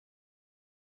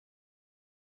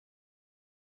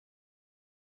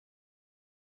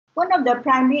One of the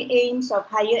primary aims of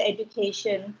higher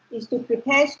education is to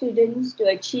prepare students to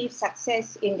achieve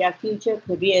success in their future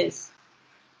careers.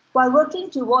 While working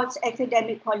towards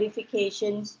academic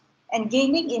qualifications and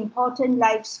gaining important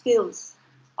life skills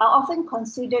are often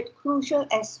considered crucial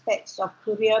aspects of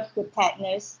career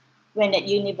preparedness when at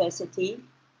university,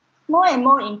 more and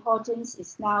more importance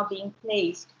is now being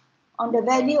placed on the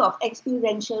value of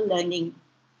experiential learning,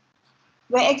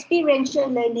 where experiential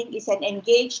learning is an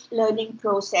engaged learning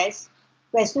process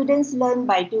where students learn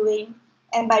by doing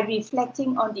and by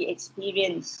reflecting on the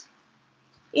experience.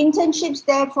 Internships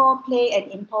therefore play an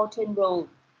important role.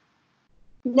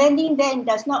 Learning then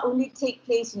does not only take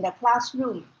place in the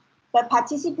classroom, but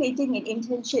participating in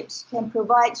internships can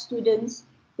provide students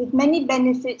with many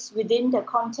benefits within the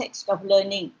context of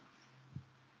learning.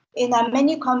 In our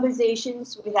many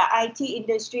conversations with our IT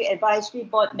industry advisory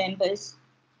board members,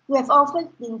 we have often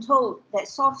been told that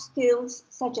soft skills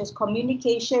such as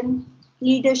communication,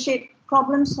 leadership,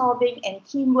 problem solving, and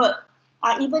teamwork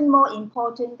are even more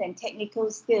important than technical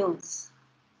skills.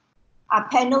 Our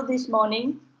panel this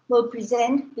morning will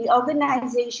present the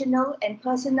organizational and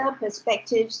personal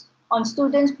perspectives on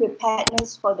students'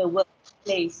 preparedness for the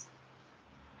workplace.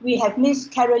 We have Ms.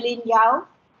 Caroline Yao,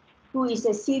 who is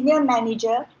a Senior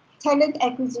Manager, Talent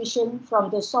Acquisition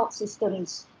from the Salt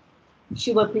Systems.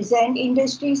 She will present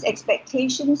industry's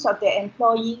expectations of their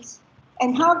employees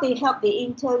and how they help the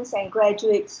interns and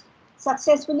graduates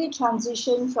successfully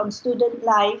transition from student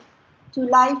life to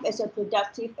life as a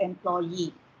productive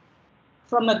employee.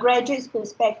 From a graduate's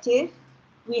perspective,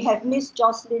 we have Ms.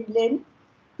 Jocelyn Lin,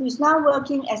 who is now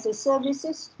working as a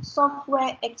Services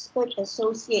Software Expert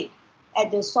Associate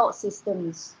at the Salt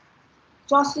Systems.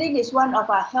 Jocelyn is one of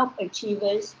our help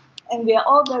achievers, and we are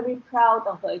all very proud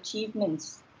of her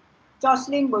achievements.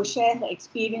 Jocelyn will share her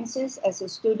experiences as a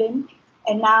student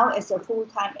and now as a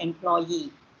full-time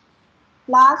employee.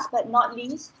 Last but not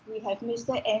least, we have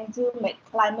Mr. Andrew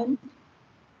McClyman,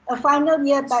 a final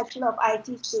year Bachelor of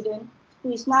IT student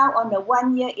who is now on a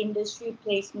one-year industry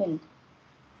placement.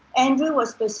 Andrew was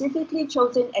specifically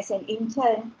chosen as an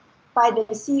intern by the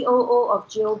COO of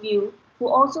GeoView, who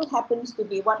also happens to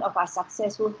be one of our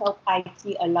successful Health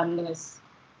IT alumnus.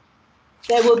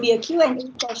 There will be a Q&A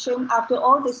session after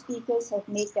all the speakers have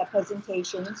made their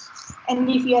presentations. And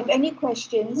if you have any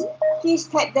questions, please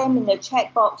type them in the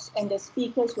chat box and the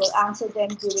speakers will answer them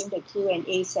during the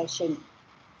Q&A session.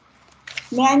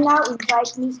 May I now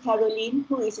invite Ms. Caroline,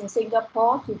 who is in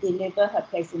Singapore, to deliver her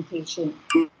presentation.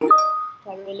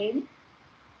 Caroline.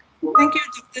 Thank you,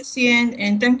 Dr. Sien,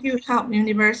 and thank you, Help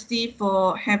University,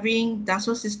 for having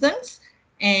Dassault Systems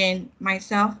and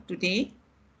myself today.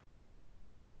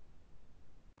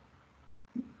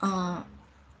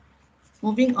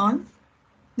 Moving on.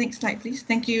 Next slide, please.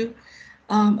 Thank you.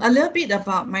 A little bit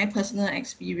about my personal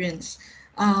experience.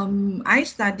 I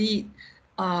studied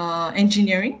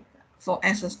engineering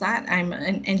as a start. I'm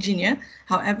an engineer.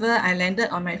 However, I landed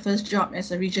on my first job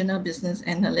as a regional business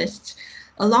analyst.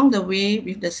 Along the way,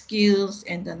 with the skills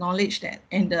and the knowledge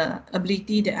and the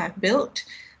ability that I've built,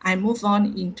 I moved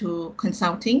on into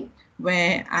consulting,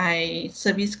 where I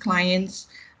service clients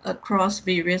across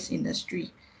various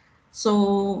industries.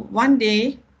 So one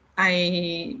day,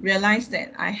 I realized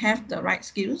that I have the right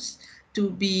skills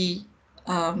to be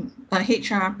a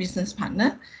HR business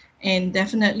partner, and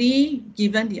definitely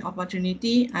given the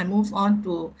opportunity, I move on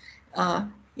to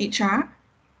HR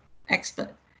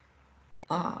expert,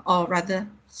 or rather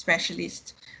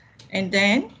specialist, and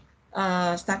then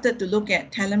started to look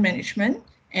at talent management,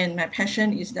 and my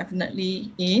passion is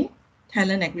definitely in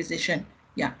talent acquisition.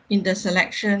 Yeah, in the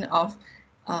selection of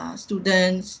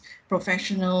students,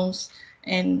 professionals,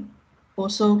 and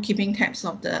also keeping tabs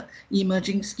of the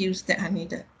emerging skills that are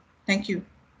needed. Thank you.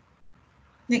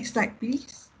 Next slide,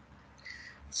 please.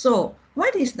 So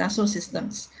what is Dassault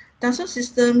Systems? Dassault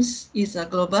Systems is a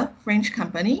global French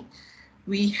company.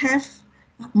 We have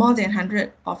more than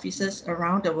 100 offices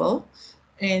around the world,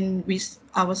 and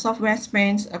our software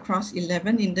spans across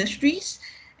 11 industries.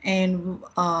 And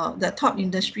the top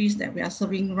industries that we are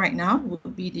serving right now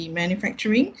would be the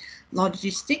manufacturing,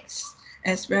 logistics,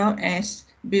 as well as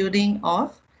building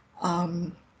of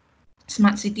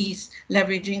smart cities,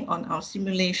 leveraging on our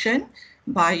simulation,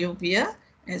 BioVia,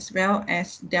 as well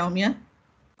as Delmia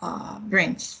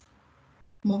brands.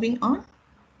 Moving on.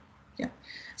 Yeah.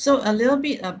 So a little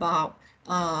bit about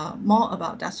more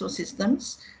about Dassault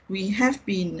Systems. We have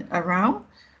been around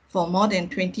for more than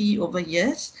 20 over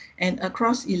years, and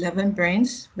across 11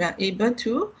 brands, we are able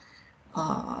to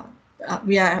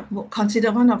we are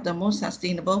considered one of the most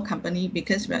sustainable company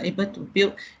because we are able to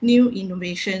build new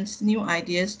innovations, new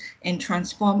ideas, and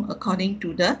transform according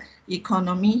to the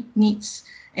economy needs,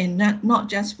 and not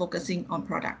just focusing on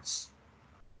products.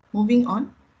 Moving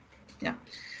on. Yeah.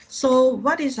 So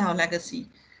what is our legacy?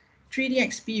 3D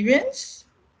experience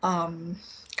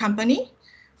company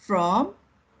from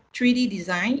 3D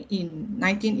design in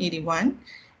 1981,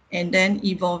 and then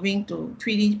evolving to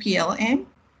 3D PLM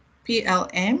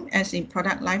as in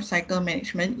product lifecycle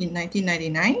management in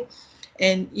 1999.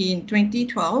 And in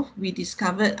 2012, we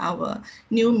discovered our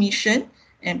new mission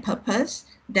and purpose,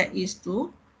 that is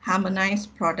to harmonize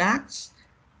products,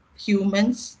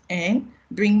 humans, and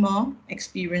bring more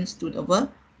experience to the world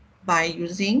by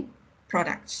using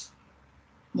products.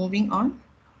 Moving on.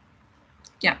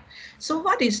 Yeah. So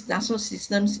what is Dassault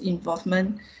Systems'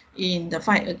 involvement in the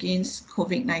fight against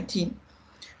COVID-19?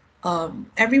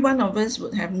 Every one of us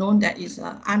would have known that it's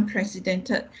an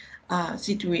unprecedented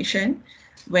situation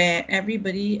where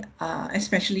everybody,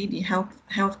 especially the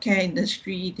healthcare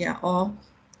industry, they are all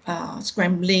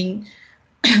scrambling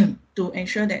to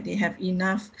ensure that they have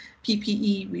enough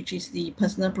PPE, which is the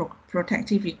personal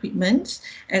protective equipment,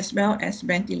 as well as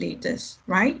ventilators,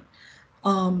 right?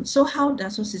 So how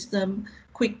Dassault System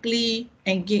quickly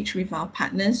engage with our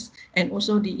partners and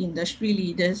also the industry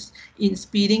leaders in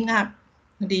speeding up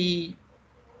the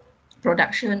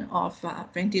production of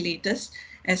ventilators,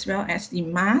 as well as the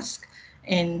mask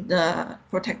and the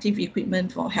protective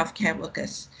equipment for healthcare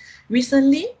workers.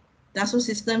 Recently, Dassault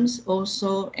Systems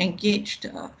also engaged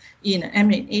in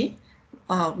M&A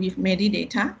with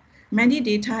Medidata.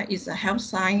 Medidata is a health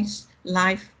science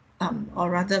life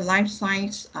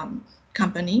science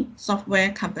company,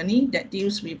 software company that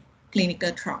deals with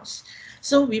clinical trials.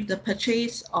 So with the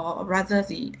purchase, or rather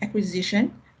the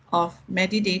acquisition of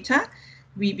Medidata,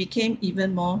 we became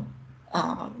even more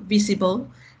visible,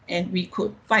 and we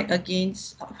could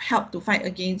help to fight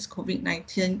against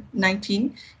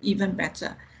COVID-19 even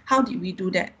better. How did we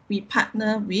do that? We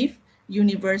partner with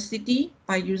university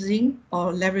by using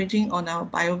or leveraging on our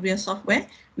BioVia software,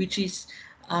 which is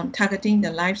targeting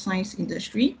the life science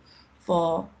industry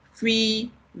for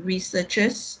free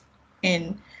researchers,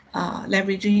 and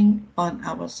leveraging on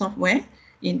our software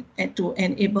to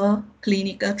enable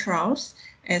clinical trials,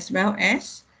 as well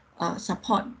as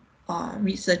support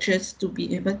researchers to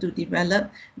be able to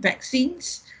develop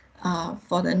vaccines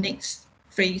for the next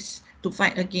phase to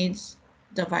fight against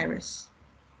the virus.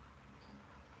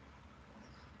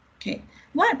 Okay,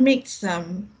 what makes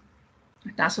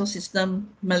Dassault System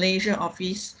Malaysia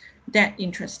office that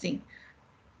interesting?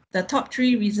 The top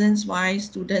 3 reasons why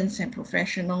students and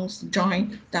professionals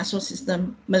join Dassault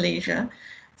System Malaysia.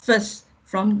 First,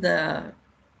 from the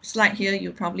slide here,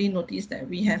 you probably notice that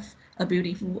we have a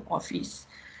beautiful office.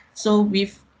 So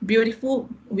with a beautiful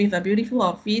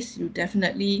office, you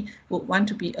definitely would want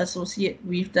to be associated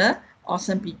with the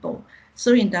awesome people.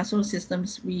 So in Dassault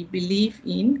Systems, we believe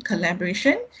in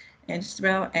collaboration, as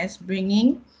well as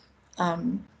bringing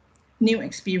new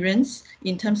experience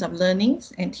in terms of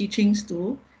learnings and teachings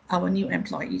to our new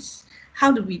employees.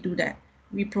 How do we do that?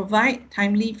 We provide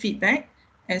timely feedback,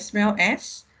 as well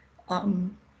as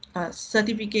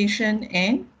certification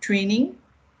and training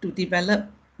to develop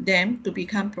them to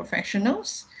become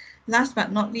professionals. Last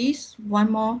but not least,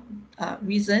 one more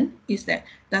reason is that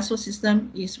Dassault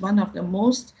System is one of the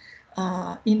most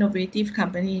innovative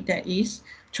company that is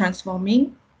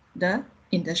transforming the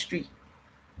industry.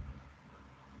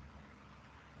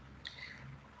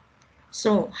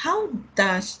 So how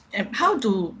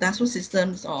do Dassault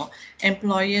Systems or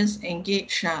employers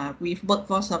engage with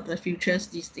workforce of the futures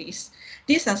these days?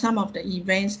 These are some of the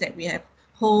events that we have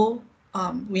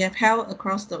held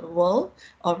across the world,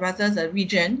 or rather the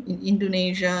region, in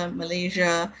Indonesia,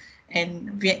 Malaysia,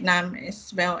 and Vietnam,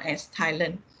 as well as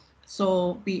Thailand.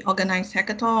 So we organize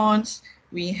hackathons,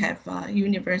 we have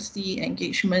university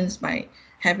engagements by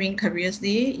having Careers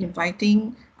Day,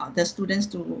 inviting the students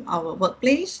to our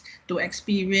workplace to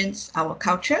experience our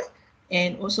culture,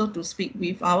 and also to speak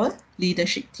with our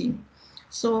leadership team.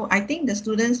 So I think the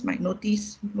students might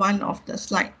notice one of the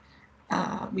slide.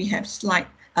 We have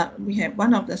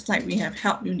one of the slide we have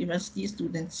helped university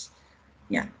students.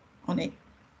 Yeah, on it.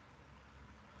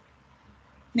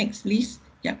 Next, please.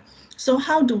 Yeah. So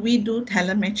how do we do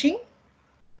talent matching?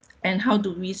 And how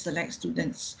do we select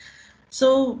students?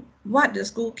 So what the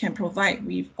school can provide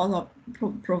all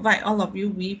of you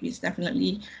with is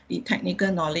definitely the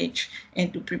technical knowledge,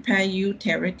 and to prepare you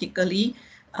theoretically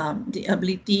the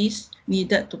abilities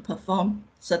needed to perform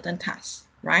certain tasks,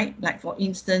 right? Like for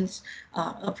instance,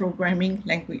 a programming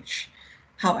language.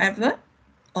 However,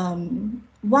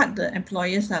 what the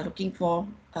employers are looking for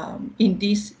in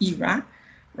this era,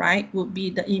 right, would be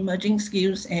the emerging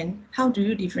skills and how do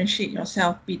you differentiate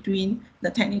yourself between the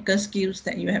technical skills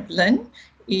that you have learned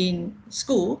in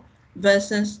school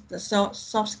versus the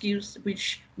soft skills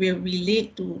which will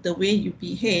relate to the way you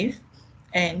behave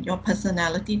and your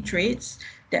personality traits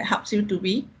that helps you to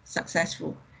be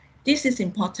successful. This is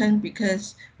important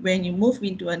because when you move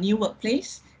into a new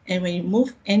workplace and when you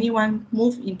move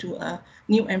into a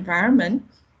new environment,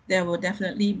 there will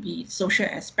definitely be social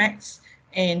aspects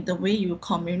and the way you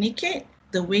communicate,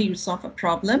 the way you solve a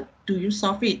problem. Do you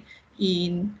solve it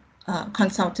in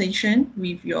consultation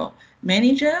with your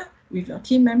manager, with your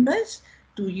team members?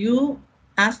 Do you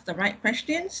ask the right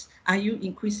questions? Are you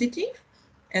inquisitive?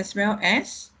 As well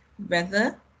as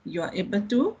whether you are able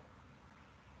to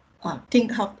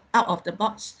think out of the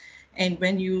box. And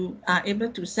when you are able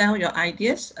to sell your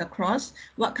ideas across,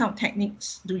 what kind of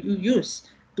techniques do you use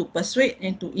to persuade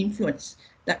and to influence?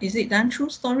 That is it done through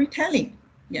storytelling?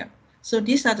 Yeah. So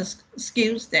these are the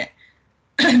skills that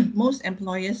most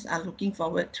employers are looking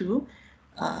forward to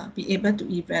be able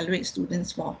to evaluate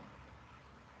students for.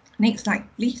 Next slide,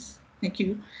 please. Thank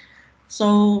you.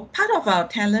 So part of our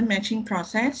talent matching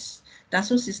process,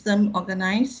 Dassault system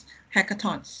organize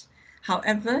hackathons.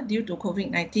 However, due to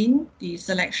COVID-19, the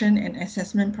selection and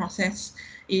assessment process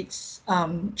is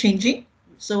changing.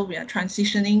 So we are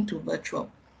transitioning to virtual.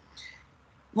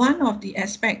 One of the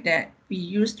aspects that we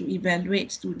use to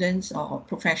evaluate students or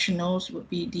professionals would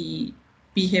be the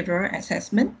behavioral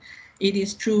assessment. It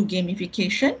is through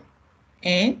gamification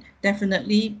and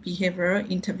definitely behavioral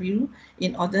interview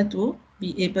in order to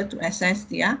be able to assess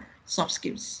their soft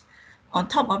skills. On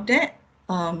top of that,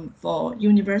 for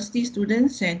university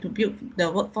students and to build the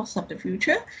workforce of the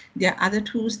future, there are other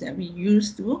tools that we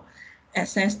use to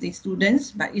assess the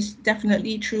students, but it's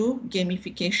definitely through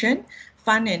gamification,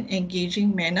 fun and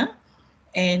engaging manner,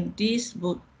 and these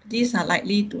are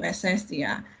likely to assess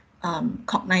their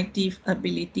cognitive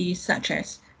abilities such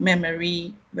as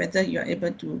memory, whether you're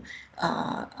able to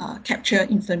capture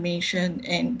information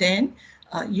and then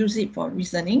use it for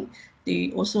reasoning.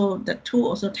 The tool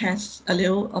also tests a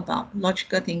little about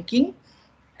logical thinking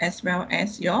as well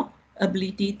as your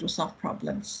ability to solve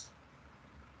problems.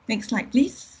 Next slide,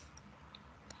 please.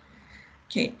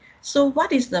 Okay, so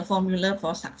what is the formula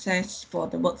for success for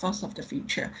the workforce of the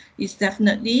future? It's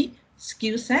definitely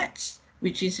skill sets,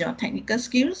 which is your technical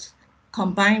skills,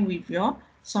 combined with your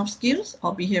soft skills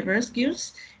or behavioral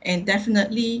skills, and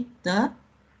definitely the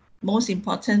most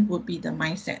important would be the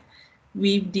mindset.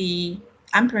 With the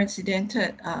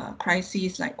unprecedented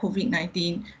crises like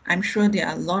COVID-19, I'm sure there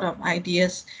are a lot of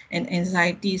ideas and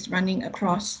anxieties running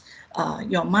across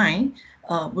your mind.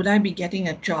 Would I be getting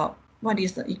a job? What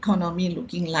is the economy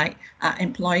looking like? Are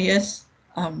employers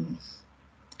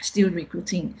still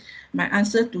recruiting? My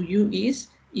answer to you is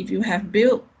if you have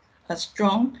built a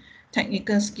strong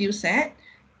technical skill set,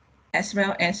 as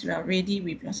well as you are ready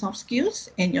with your soft skills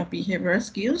and your behavioral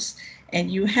skills, and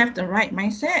you have the right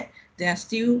mindset, there are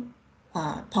still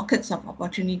pockets of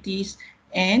opportunities.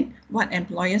 And what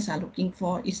employers are looking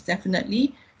for is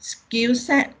definitely skill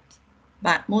set,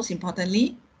 but most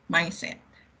importantly, mindset.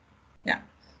 Yeah.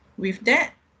 With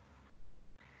that,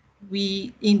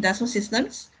 we in Dassault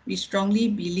Systems, we strongly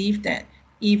believe that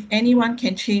if anyone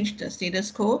can change the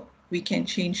status quo, we can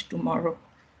change tomorrow,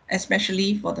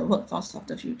 especially for the workforce of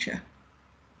the future.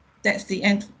 That's the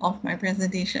end of my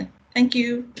presentation. Thank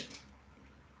you.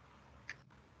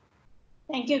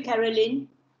 Thank you, Caroline.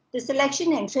 The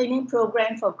selection and training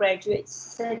program for graduates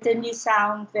certainly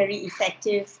sound very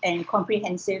effective and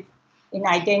comprehensive in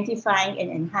identifying and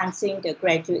enhancing the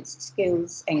graduates'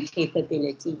 skills and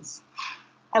capabilities.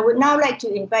 I would now like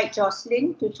to invite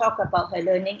Jocelyn to talk about her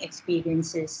learning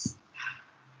experiences.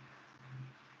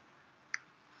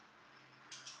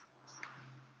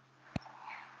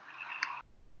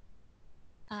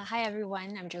 Hi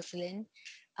everyone, I'm Jocelyn.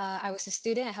 I was a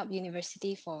student at Help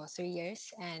University for 3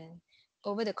 years, and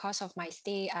over the course of my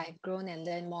stay, I've grown and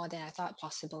learned more than I thought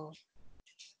possible.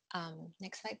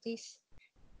 Next slide, please.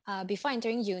 Before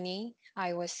entering uni,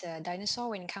 I was a dinosaur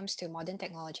when it comes to modern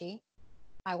technology.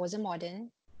 I wasn't modern.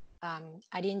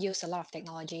 I didn't use a lot of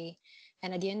technology,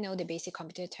 and I didn't know the basic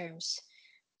computer terms.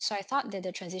 So I thought that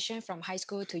the transition from high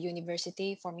school to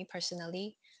university for me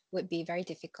personally would be very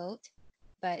difficult.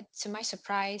 But to my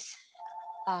surprise,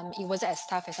 it wasn't as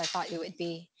tough as I thought it would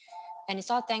be. And it's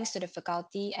all thanks to the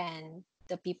faculty and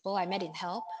the people I met in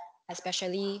help,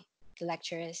 especially the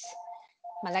lecturers.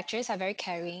 My lecturers are very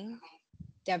caring,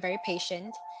 they are very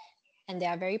patient, and they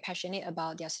are very passionate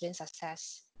about their student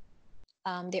success.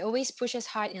 They always push us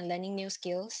hard in learning new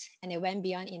skills, and they went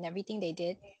beyond in everything they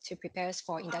did to prepare us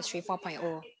for Industry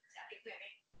 4.0.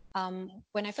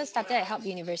 When I first started at Help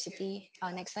University,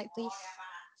 next slide, please.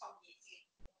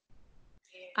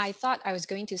 I thought I was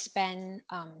going to spend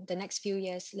the next few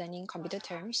years learning computer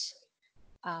terms,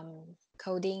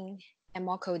 coding, and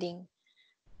more coding.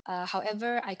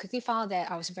 However, I quickly found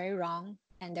that I was very wrong,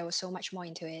 and there was so much more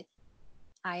into it.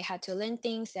 I had to learn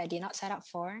things that I did not set up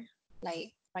for,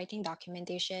 like writing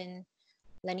documentation,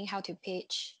 learning how to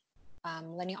pitch,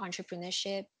 learning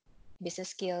entrepreneurship, business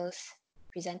skills,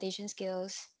 presentation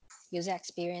skills, user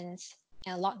experience,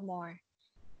 and a lot more.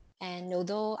 And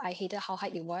although I hated how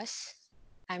hard it was,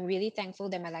 I'm really thankful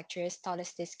that my lecturers taught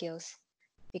us these skills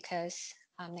because,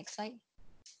 next slide,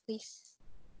 please.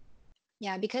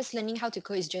 Yeah, because learning how to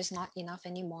code is just not enough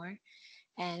anymore.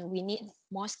 And we need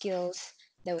more skills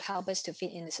that will help us to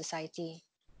fit in the society.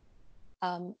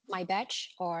 My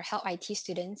batch or Help IT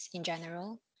students in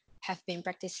general have been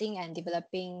practicing and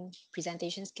developing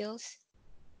presentation skills.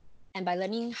 And by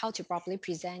learning how to properly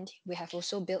present, we have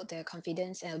also built the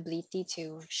confidence and ability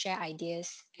to share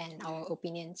ideas and our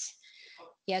opinions.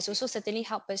 It has also certainly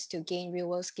helped us to gain real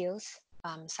world skills,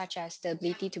 such as the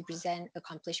ability to present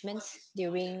accomplishments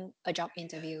during a job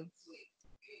interview.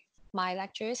 My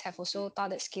lecturers have also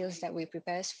taught us skills that will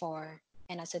prepare us for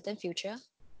an uncertain future,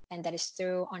 and that is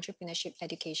through entrepreneurship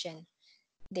education.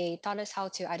 They taught us how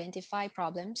to identify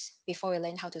problems before we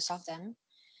learn how to solve them.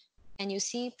 And you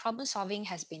see, problem solving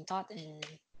has been taught in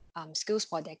schools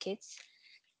for decades,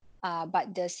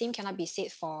 but the same cannot be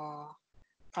said for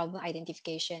problem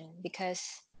identification because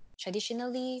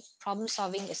traditionally, problem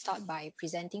solving is taught by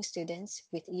presenting students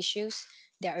with issues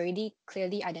that are already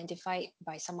clearly identified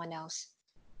by someone else.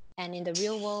 And in the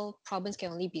real world, problems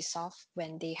can only be solved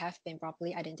when they have been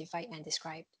properly identified and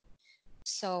described.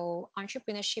 So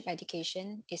entrepreneurship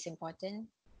education is important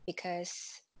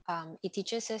because it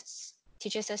teaches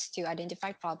us to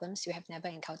identify problems we have never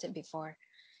encountered before.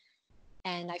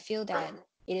 And I feel that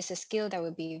it is a skill that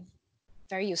will be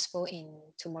very useful in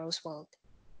tomorrow's world.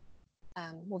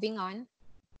 Moving on,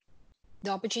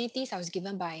 the opportunities I was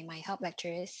given by my help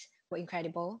lecturers were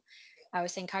incredible. I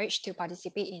was encouraged to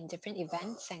participate in different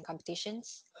events and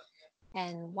competitions.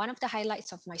 And one of the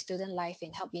highlights of my student life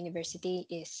in Help University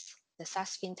is the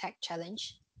SAS FinTech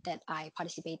Challenge that I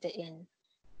participated in.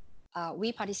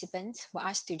 We participants were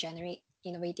asked to generate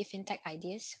innovative fintech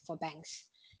ideas for banks.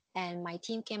 And my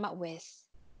team came up with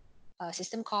a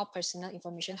system called Personal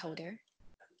Information Holder.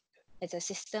 It's a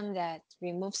system that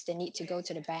removes the need to go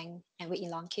to the bank and wait in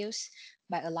long queues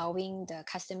by allowing the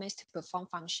customers to perform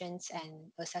functions and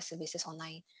access services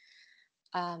online.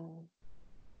 Um,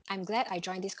 I'm glad I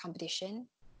joined this competition.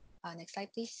 Next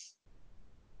slide, please.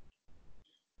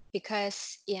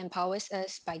 Because it empowers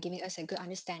us by giving us a good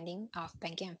understanding of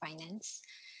banking and finance,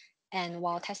 and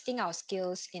while testing our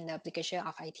skills in the application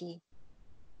of IT.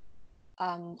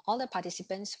 All the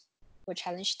participants were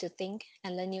challenged to think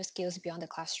and learn new skills beyond the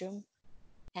classroom.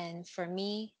 And for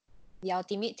me, the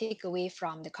ultimate takeaway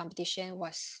from the competition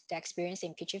was the experience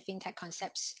in pitching fintech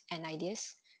concepts and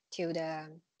ideas to the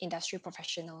industry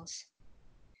professionals.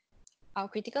 Our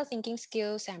critical thinking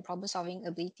skills and problem solving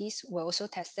abilities were also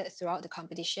tested throughout the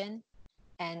competition.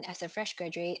 And as a fresh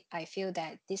graduate, I feel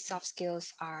that these soft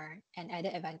skills are an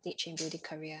added advantage in building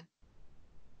career.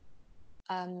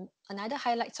 Another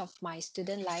highlights of my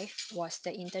student life was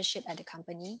the internship at the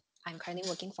company I'm currently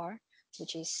working for,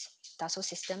 which is Dassault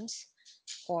Systems,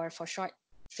 or for short,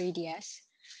 3DS.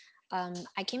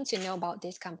 I came to know about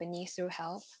this company through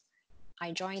help.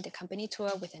 I joined the company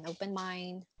tour with an open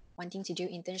mind, wanting to do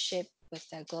internship with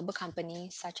a global company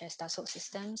such as Dassault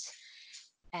Systems.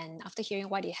 And after hearing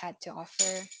what it had to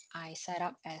offer, I set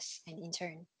up as an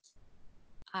intern.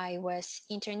 I was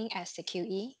interning as the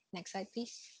QE. Next slide,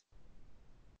 please.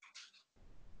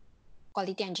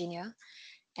 Quality engineer,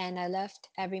 and I loved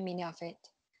every minute of it.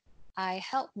 I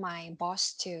helped my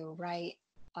boss to write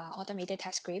automated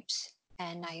test scripts,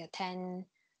 and I attend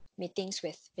meetings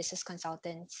with business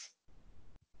consultants.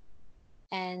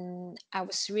 And I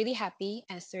was really happy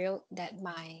and thrilled that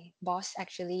my boss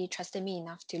actually trusted me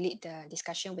enough to lead the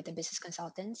discussion with the business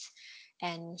consultants.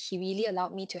 And he really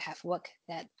allowed me to have work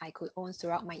that I could own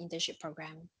throughout my internship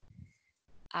program.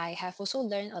 I have also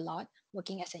learned a lot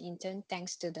working as an intern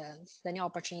thanks to the learning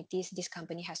opportunities this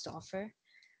company has to offer.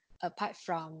 Apart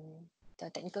from the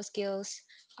technical skills,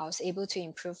 I was able to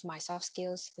improve my soft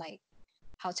skills like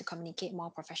how to communicate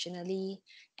more professionally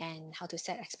and how to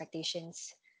set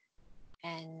expectations.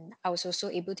 And I was also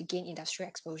able to gain industrial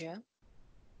exposure.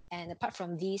 And apart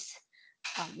from these,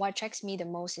 what attracts me the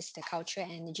most is the culture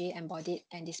and energy embodied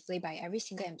and displayed by every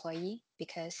single employee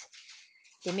because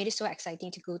They made it so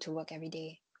exciting to go to work every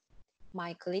day.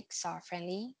 My colleagues are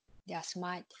friendly, they are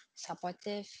smart,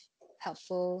 supportive,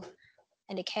 helpful,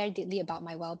 and they care deeply about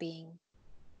my well-being.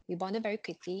 We bonded very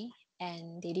quickly,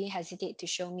 and they didn't hesitate to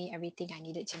show me everything I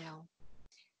needed to know.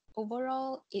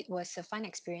 Overall, it was a fun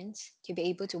experience to be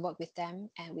able to work with them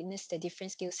and witness the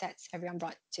different skill sets everyone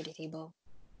brought to the table.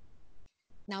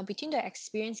 Now, between the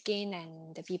experience gained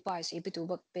and the people I was able to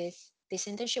work with, this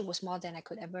internship was more than I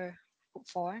could ever hope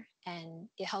for, and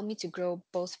it helped me to grow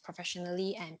both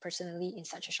professionally and personally in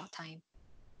such a short time.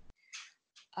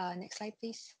 Next slide,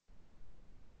 please.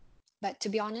 But to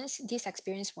be honest, this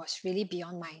experience was really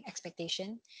beyond my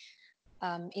expectation.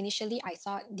 Initially, I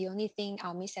thought the only thing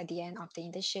I'll miss at the end of the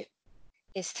internship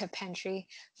is the pantry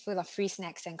full of free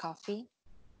snacks and coffee.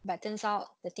 But turns out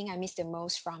the thing I miss the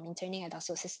most from interning at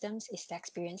Dassault Systems is the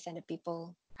experience and the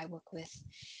people I work with.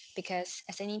 Because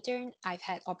as an intern, I've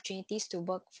had opportunities to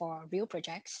work for real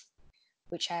projects,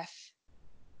 which have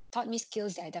taught me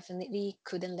skills that I definitely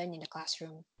couldn't learn in the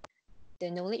classroom. The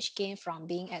knowledge gained from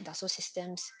being at Dassault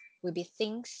Systems will be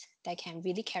things that I can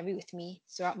really carry with me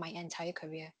throughout my entire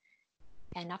career.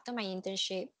 And after my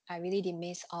internship, I really did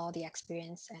miss all the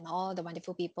experience and all the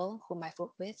wonderful people whom I've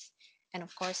worked with. And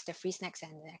of course, the free snacks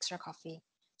and the extra coffee,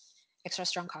 extra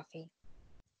strong coffee.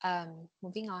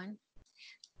 Moving on.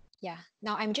 Yeah,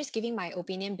 now I'm just giving my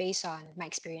opinion based on my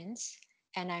experience.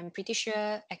 And I'm pretty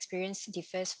sure experience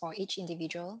differs for each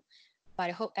individual. But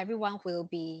I hope everyone who will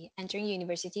be entering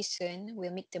university soon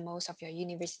will make the most of your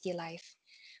university life.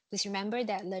 Please remember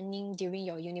that learning during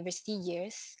your university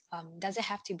years doesn't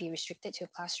have to be restricted to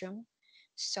a classroom.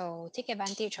 So take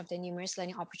advantage of the numerous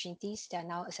learning opportunities that are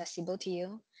now accessible to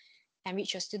you.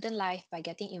 Enrich your student life by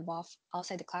getting involved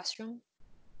outside the classroom.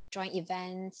 Join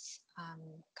events,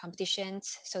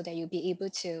 competitions, so that you'll be able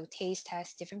to taste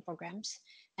test different programs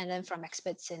and learn from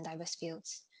experts in diverse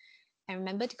fields. And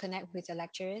remember to connect with your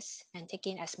lecturers and take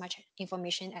in as much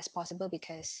information as possible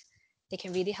because they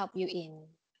can really help you in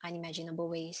unimaginable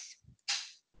ways.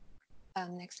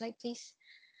 Next slide, please.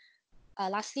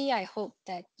 Lastly, I hope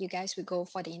that you guys will go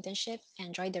for the internship,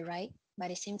 enjoy the ride, but at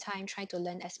the same time, try to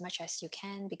learn as much as you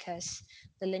can because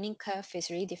the learning curve is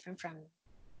really different from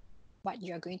what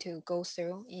you're going to go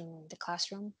through in the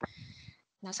classroom.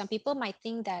 Now, some people might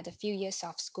think that a few years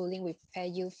of schooling will prepare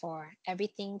you for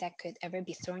everything that could ever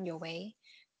be thrown your way,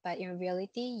 but in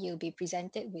reality, you'll be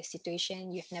presented with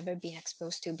situations you've never been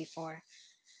exposed to before.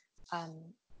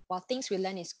 While things we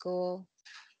learn in school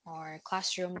or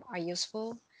classroom are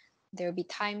useful, there will be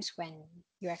times when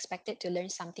you're expected to learn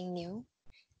something new.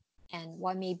 And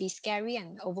while may be scary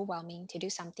and overwhelming to do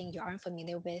something you aren't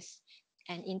familiar with,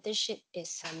 an internship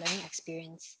is a learning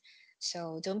experience.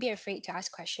 So don't be afraid to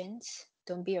ask questions.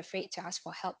 Don't be afraid to ask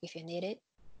for help if you need it.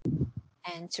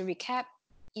 And to recap,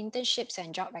 internships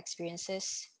and job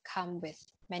experiences come with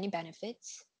many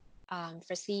benefits.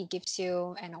 Firstly, it gives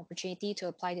you an opportunity to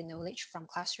apply the knowledge from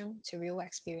classroom to real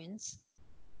experience.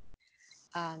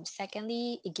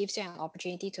 Secondly, it gives you an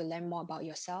opportunity to learn more about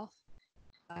yourself,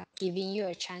 giving you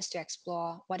a chance to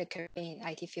explore what a career in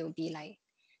IT field would be like.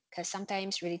 Because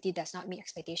sometimes reality does not meet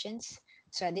expectations.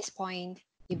 So at this point,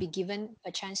 you'll be given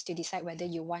a chance to decide whether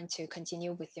you want to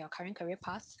continue with your current career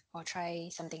path or try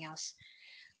something else.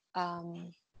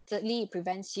 Thirdly, it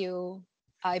prevents your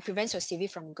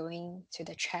CV from going to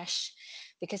the trash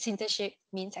because internship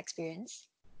means experience,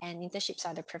 and internships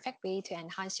are the perfect way to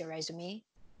enhance your resume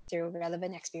through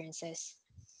relevant experiences.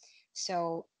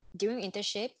 So during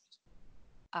internship,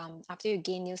 after you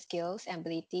gain new skills and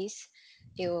abilities,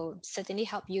 it will certainly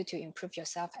help you to improve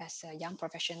yourself as a young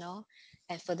professional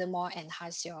and furthermore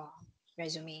enhance your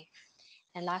resume.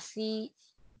 And lastly,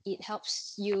 it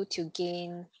helps you to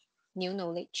gain new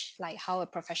knowledge, like how a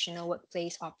professional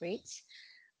workplace operates.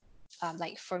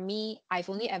 Like for me, I've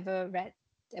only ever read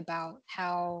about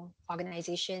how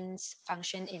organizations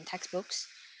function in textbooks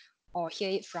or hear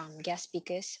it from guest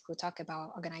speakers who talk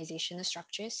about organizational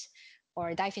structures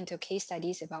or dive into case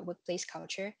studies about workplace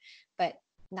culture, but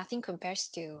nothing compares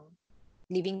to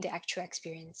living the actual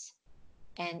experience.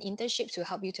 And internships will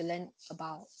help you to learn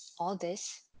about all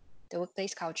this, the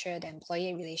workplace culture, the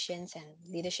employee relations, and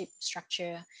leadership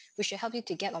structure, which will help you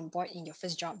to get on board in your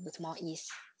first job with more ease.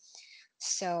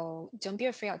 So don't be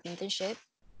afraid of internship.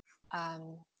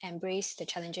 Embrace the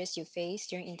challenges you face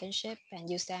during internship and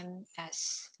use them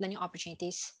as learning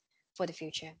opportunities for the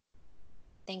future.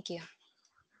 Thank you.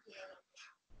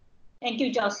 Thank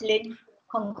you, Jocelyn.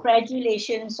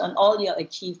 Congratulations on all your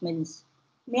achievements.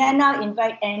 May I now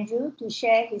invite Andrew to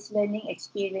share his learning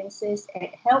experiences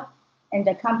at HELP and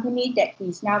the company that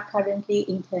he's now currently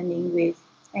interning with.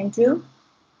 Andrew?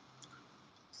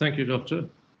 Thank you, Doctor.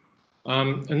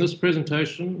 In this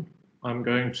presentation, I'm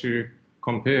going to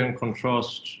compare and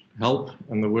contrast HELP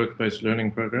and the work-based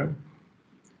learning program.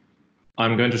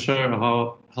 I'm going to show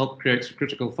how HELP creates a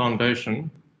critical foundation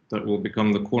that will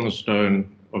become the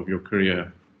cornerstone of your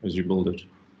career as you build it.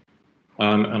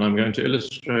 And I'm going to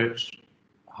illustrate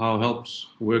how HELP's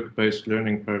work-based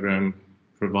learning program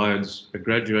provides a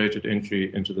graduated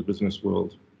entry into the business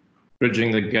world,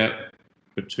 bridging the gap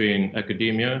between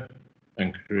academia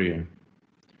and career.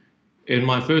 In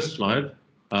my first slide,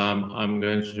 I'm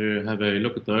going to have a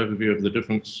look at the overview of the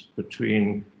difference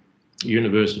between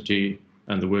university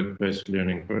and the work-based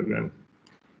learning program.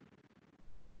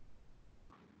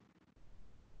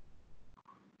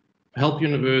 HELP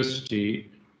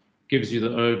University gives you the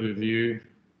overview,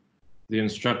 the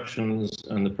instructions,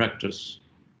 and the practice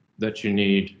that you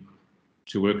need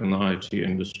to work in the IT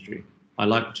industry. I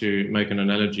like to make an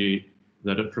analogy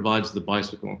that it provides the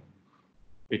bicycle.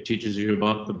 It teaches you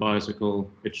about the bicycle,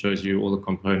 it shows you all the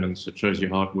components, it shows you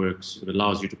how it works, it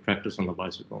allows you to practice on the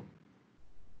bicycle.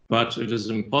 But it is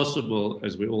impossible,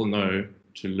 as we all know,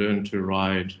 to learn to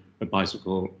ride a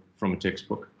bicycle from a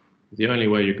textbook. The only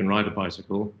way you can ride a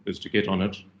bicycle is to get on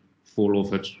it, fall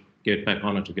off it, get back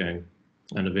on it again,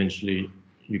 and eventually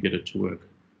you get it to work.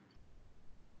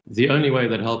 The only way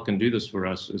that HELP can do this for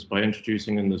us is by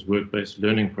introducing in this work-based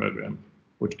learning program,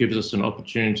 which gives us an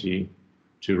opportunity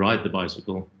to ride the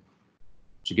bicycle,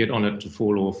 to get on it, to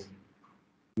fall off,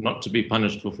 not to be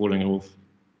punished for falling off,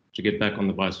 to get back on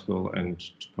the bicycle and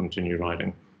to continue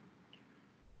riding.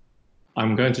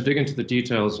 I'm going to dig into the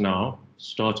details now,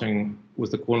 starting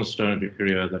with the cornerstone of your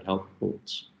career that HELP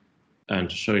builds, and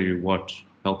to show you what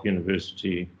HELP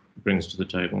University brings to the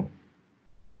table.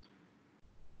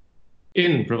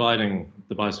 In providing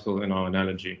the bicycle in our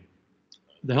analogy,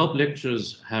 the HELP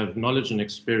lecturers have knowledge and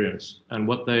experience, and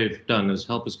what they've done is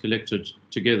HELP has collected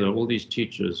together all these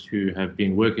teachers who have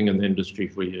been working in the industry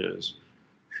for years,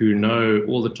 who know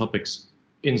all the topics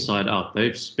inside out.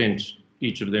 They've spent,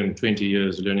 each of them, 20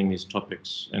 years learning these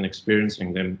topics and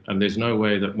experiencing them, and there's no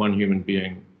way that one human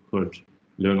being could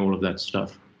learn all of that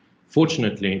stuff.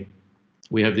 Fortunately,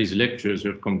 we have these lecturers who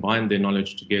have combined their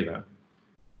knowledge together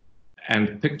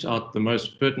and picked out the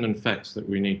most pertinent facts that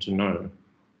we need to know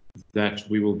that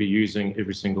we will be using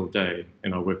every single day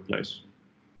in our workplace.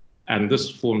 And this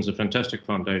forms a fantastic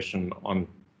foundation on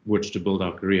which to build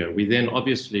our career. We then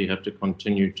obviously have to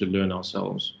continue to learn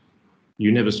ourselves.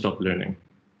 You never stop learning.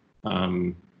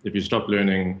 If you stop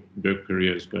learning, your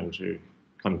career is going to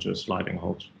come to a sliding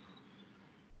halt.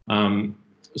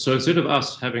 So instead of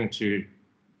us having to,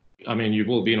 I mean, you've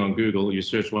all been on Google, you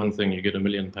search one thing, you get 1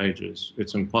 million pages.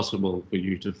 It's impossible for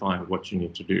you to find what you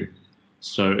need to do.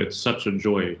 So it's such a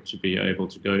joy to be able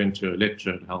to go into a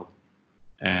lecture at HELP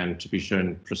and to be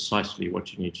shown precisely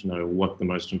what you need to know, what the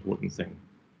most important thing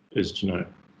is to know.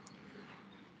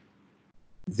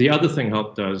 The other thing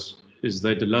HELP does is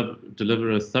they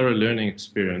deliver a thorough learning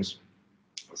experience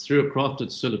through a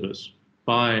crafted syllabus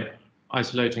by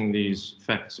isolating these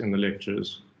facts in the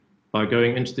lectures, by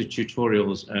going into the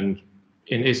tutorials and,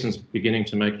 in essence, beginning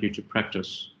to make you to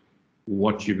practice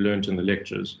what you've learned in the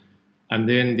lectures. And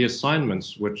then the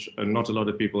assignments, which not a lot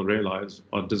of people realize,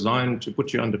 are designed to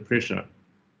put you under pressure.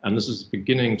 And this is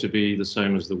beginning to be the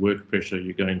same as the work pressure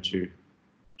you're going to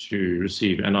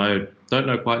receive. And I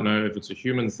don't quite know if it's a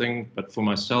human thing, but for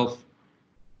myself,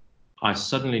 I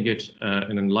suddenly get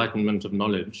an enlightenment of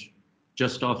knowledge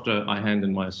just after I hand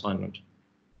in my assignment,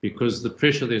 because the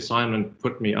pressure the assignment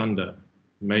put me under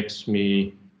makes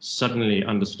me suddenly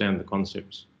understand the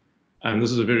concepts. And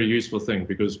this is a very useful thing,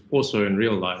 because also in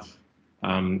real life,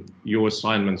 your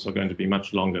assignments are going to be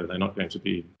much longer. They're not going to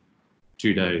be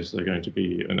 2 days, they're going to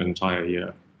be an entire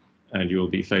year, and you'll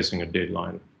be facing a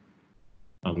deadline.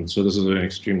 So this is an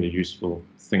extremely useful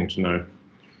thing to know.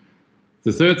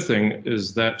 The third thing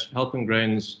is that HELP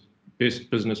ingrains best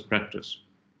business practice.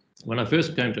 When I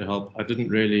first came to HELP, I didn't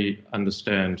really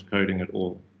understand coding at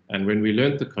all. And when we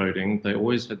learned the coding, they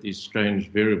always had these strange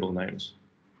variable names.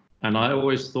 And I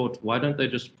always thought, why don't they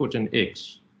just put in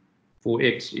X? For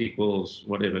X equals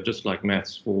whatever, just like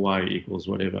maths, for Y equals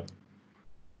whatever.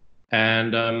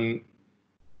 And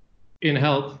in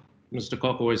HELP, Mr.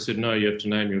 Koch always said, no, you have to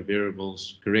name your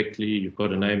variables correctly. You've got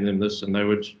to name them this. And they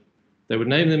would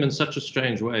name them in such a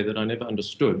strange way that I never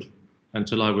understood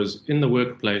until I was in the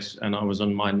workplace and I was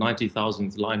on my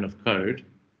 90,000th line of code.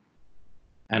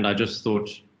 And I just thought,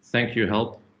 thank you,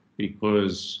 HELP,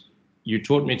 because you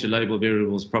taught me to label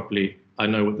variables properly. I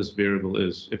know what this variable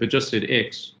is. If it just said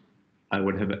X, I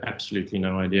would have absolutely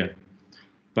no idea.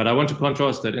 But I want to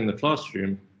contrast that in the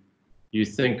classroom. You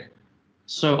think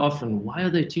so often, why are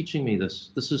they teaching me this?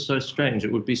 This is so strange.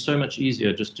 It would be so much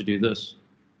easier just to do this.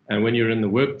 And when you're in the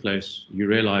workplace, you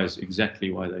realize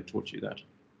exactly why they taught you that.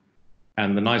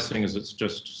 And the nice thing is it's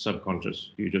just subconscious.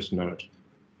 You just know it.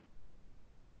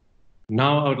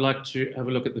 Now I would like to have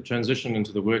a look at the transition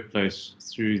into the workplace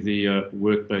through the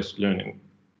work-based learning.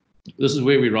 This is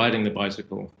where we're riding the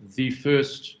bicycle. The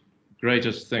first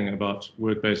greatest thing about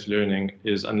work-based learning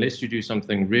is unless you do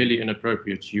something really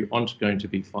inappropriate, you aren't going to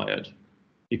be fired.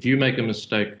 If you make a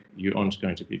mistake, you aren't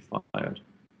going to be fired.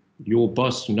 Your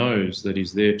boss knows that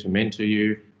he's there to mentor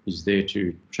you, he's there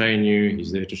to train you,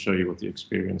 he's there to show you what the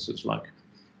experience is like.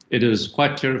 It is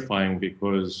quite terrifying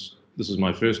because this is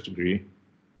my first degree.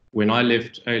 When I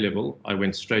left A-level, I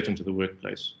went straight into the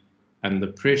workplace. And the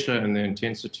pressure and the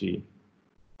intensity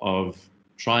of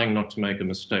trying not to make a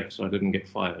mistake so I didn't get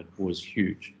fired was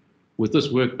huge. With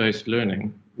this work-based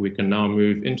learning, we can now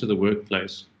move into the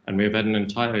workplace, and we've had an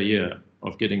entire year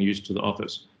of getting used to the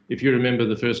office. If you remember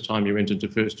the first time you went into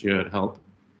first year at HELP,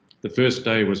 the first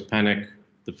day was panic,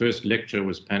 the first lecture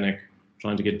was panic,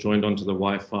 trying to get joined onto the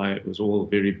Wi-Fi. It was all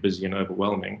very busy and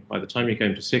overwhelming. By the time you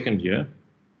came to second year,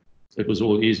 it was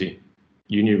all easy.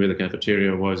 You knew where the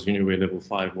cafeteria was, you knew where level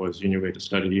 5 was, you knew where to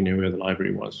study, you knew where the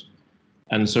library was.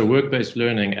 And so work-based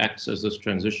learning acts as this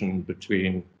transition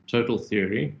between total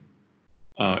theory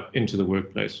into the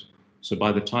workplace. So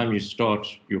by the time you start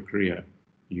your career,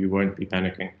 you won't be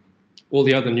panicking. All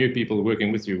the other new people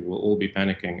working with you will all be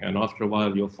panicking. And after a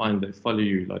while, you'll find they follow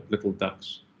you like little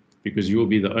ducks because you'll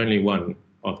be the only one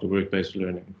after work-based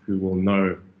learning who will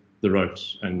know the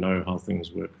ropes and know how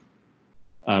things work.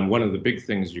 One of the big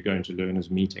things you're going to learn is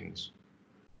meetings.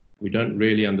 We don't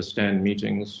really understand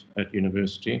meetings at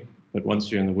university, but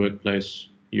once you're in the workplace,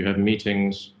 you have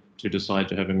meetings to decide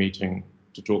to have a meeting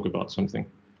to talk about something,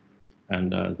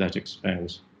 and that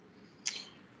expands.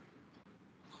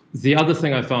 The other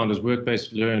thing I found is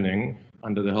work-based learning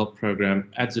under the HELP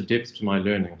program adds a depth to my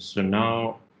learning. So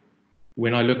now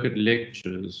when I look at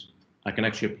lectures, I can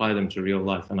actually apply them to real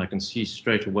life, and I can see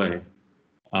straight away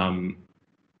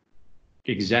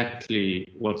exactly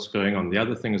what's going on. The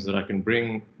other thing is that I can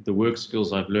bring the work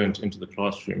skills I've learned into the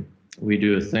classroom. We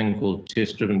do a thing called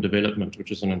test-driven development,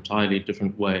 which is an entirely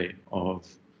different way of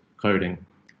coding,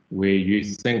 where you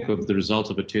think of the results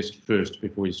of a test first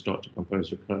before you start to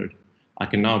compose your code. I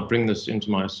can now bring this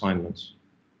into my assignments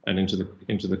and into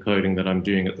the coding that I'm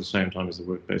doing at the same time as the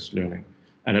work-based learning.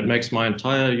 And it makes my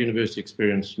entire university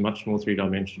experience much more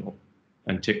three-dimensional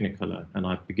and technicolor, and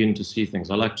I begin to see things.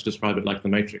 I like to describe it like the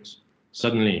Matrix.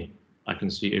 Suddenly, I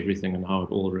can see everything and how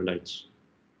it all relates.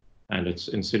 And it's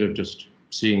instead of just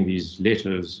seeing these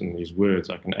letters and these words,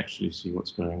 I can actually see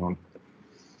what's going on.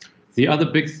 The other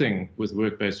big thing with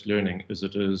work-based learning is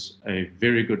it is a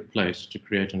very good place to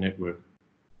create a network.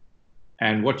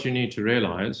 And what you need to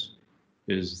realize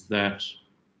is that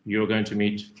you're going to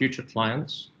meet future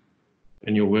clients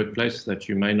in your workplace that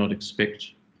you may not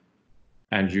expect,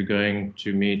 and you're going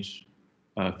to meet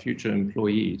future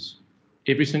employees.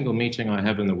 Every single meeting I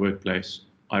have in the workplace,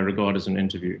 I regard as an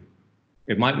interview.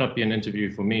 It might not be an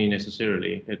interview for me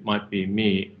necessarily. It might be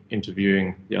me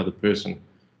interviewing the other person.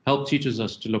 HELP teaches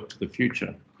us to look to the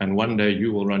future, and one day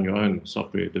you will run your own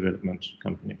software development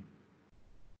company.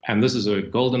 And this is a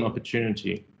golden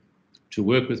opportunity to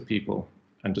work with people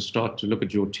and to start to look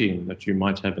at your team that you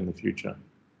might have in the future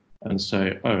and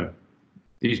say, oh,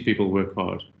 these people work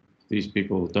hard. These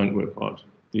people don't work hard.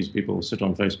 These people sit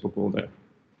on Facebook all day.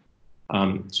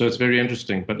 So it's very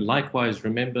interesting, but likewise,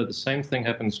 remember the same thing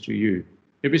happens to you.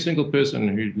 Every single person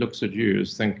who looks at you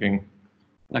is thinking,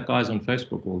 that guy's on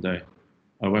Facebook all day.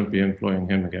 I won't be employing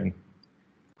him again.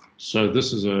 So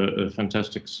this is a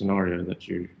fantastic scenario that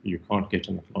you can't get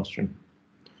in the classroom.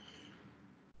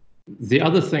 The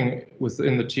other thing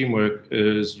within the teamwork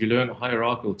is you learn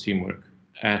hierarchical teamwork.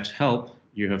 At HELP,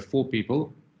 you have 4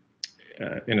 people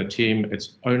in a team.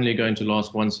 It's only going to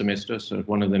last 1 semester, so if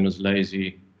one of them is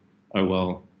lazy, oh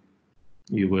well,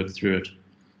 you work through it.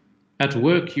 At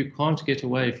work, you can't get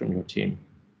away from your team.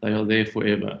 They are there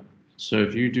forever. So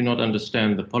if you do not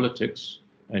understand the politics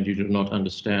and you do not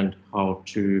understand how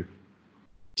to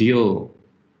deal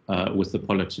with the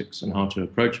politics and how to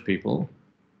approach people,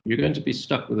 you're going to be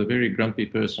stuck with a very grumpy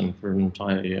person for an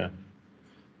entire year.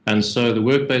 And so the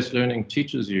work-based learning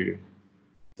teaches you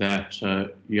that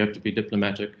you have to be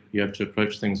diplomatic, you have to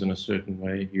approach things in a certain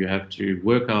way, you have to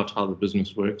work out how the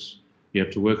business works, you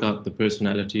have to work out the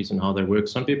personalities and how they work.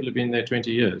 Some people have been there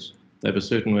 20 years. They have a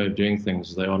certain way of doing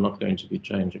things. They are not going to be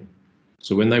changing.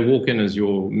 So when they walk in as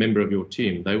your member of your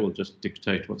team, they will just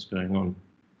dictate what's going on.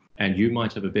 and you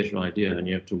might have a better idea and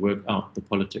you have to work out the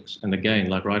politics. And again,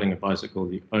 like riding a bicycle,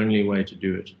 the only way to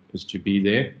do it is to be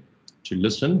there, to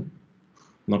listen,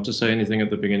 not to say anything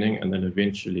at the beginning, and then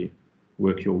eventually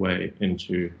work your way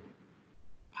into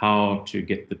how to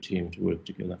get the team to work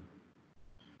together.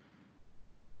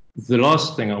 The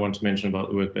last thing I want to mention about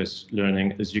the work-based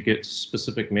learning is you get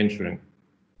specific mentoring.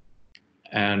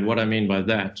 And what I mean by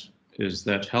that is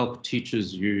that help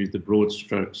teaches you the broad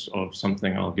strokes of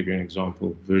something. I'll give you an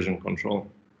example, version control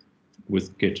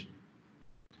with Git.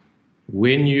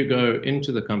 When you go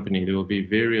into the company, there will be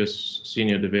various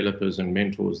senior developers and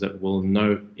mentors that will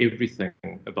know everything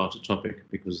about a topic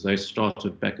because they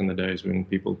started back in the days when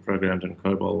people programmed in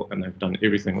COBOL, and they've done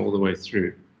everything all the way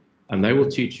through. And they will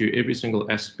teach you every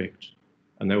single aspect,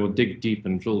 and they will dig deep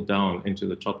and drill down into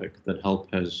the topic that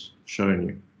help has shown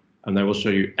you. And they will show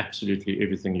you absolutely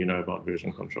everything you know about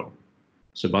version control.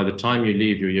 So by the time you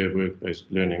leave your year of work-based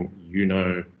learning, you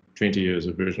know 20 years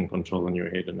of version control in your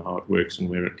head and how it works and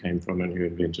where it came from and who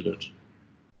invented it.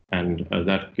 And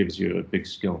that gives you a big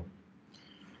skill.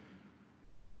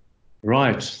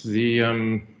 Right,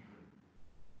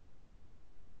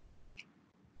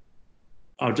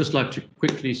 I'd just like to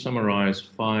quickly summarize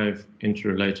 5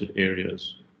 interrelated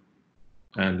areas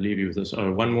and leave you with this.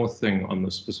 Oh, one more thing on the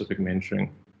specific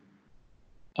mentoring.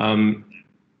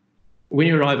 When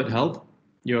you arrive at help,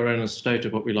 you're in a state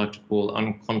of what we like to call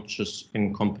unconscious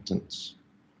incompetence,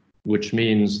 which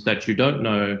means that you don't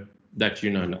know that you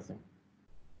know nothing.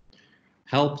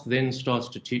 Help then starts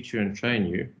to teach you and train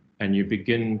you, and you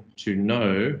begin to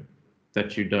know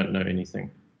that you don't know anything.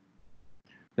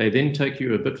 They then take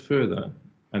you a bit further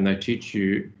and they teach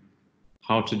you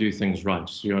how to do things right.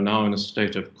 So you're now in a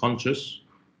state of conscious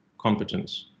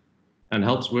competence. And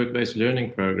Help's work-based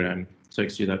learning program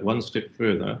takes you that one step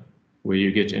further, where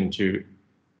you get into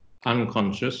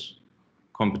unconscious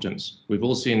competence. We've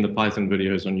all seen the Python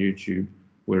videos on YouTube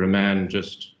where a man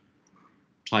just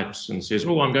types and says,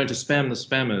 oh, I'm going to spam the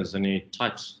spammers, and he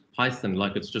types Python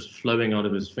like it's just flowing out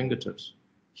of his fingertips.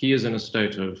 He is in a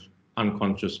state of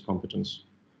unconscious competence.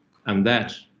 And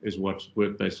that is what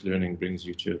work-based learning brings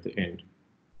you to at the end.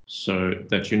 So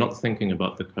that you're not thinking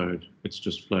about the code, it's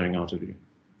just flowing out of you.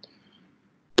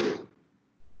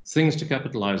 Things to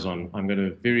capitalize on. I'm going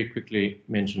to very quickly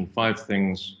mention 5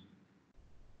 things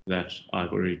that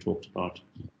I've already talked about.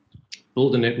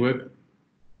 Build a network.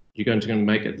 You're going to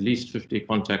make at least 50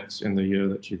 contacts in the year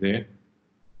that you're there.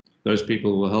 Those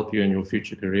people will help you in your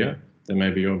future career. They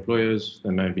may be your employers,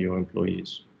 they may be your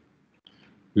employees.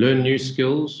 Learn new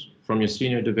skills from your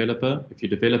senior developer. If you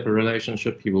develop a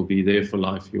relationship, he will be there for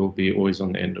life. He will be always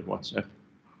on the end of WhatsApp.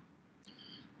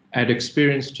 Add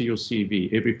experience to your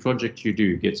CV. Every project you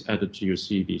do gets added to your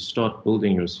CV. Start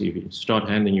building your CV. Start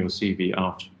handing your CV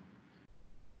out.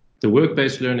 The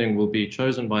work-based learning will be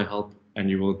chosen by Help, and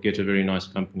you will get a very nice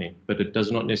company. But it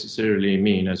does not necessarily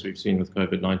mean, as we've seen with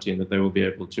COVID-19, that they will be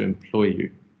able to employ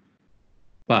you.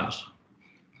 But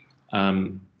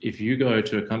if you go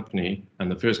to a company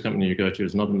and the first company you go to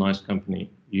is not a nice company,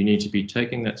 you need to be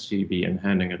taking that CV and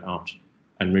handing it out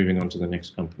and moving on to the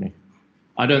next company.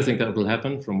 I don't think that will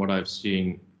happen. From what I've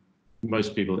seen,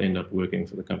 most people end up working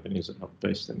for the companies that I've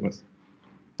based them with.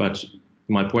 But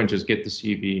my point is, get the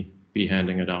CV, be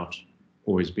handing it out,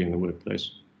 always be in the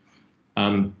workplace.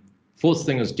 4th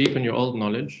thing is deepen your old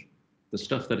knowledge. The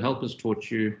stuff that Help has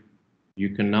taught you, you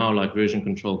can now, like version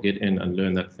control, get in and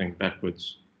learn that thing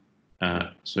backwards.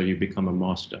 So you become a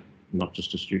master, not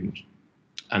just a student.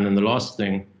 And then the last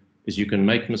thing is you can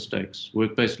make mistakes.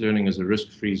 Work-based learning is a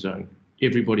risk-free zone.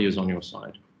 Everybody is on your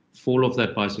side. Fall off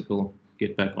that bicycle,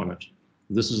 get back on it.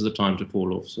 This is the time to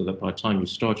fall off, so that by the time you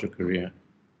start your career,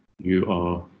 you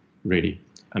are ready.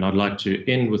 And I'd like to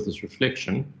end with this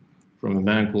reflection from a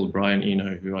man called Brian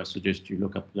Eno, who I suggest you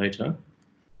look up later.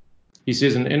 He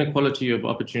says an inequality of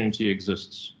opportunity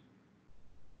exists,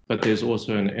 but there's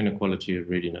also an inequality of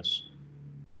readiness.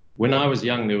 When I was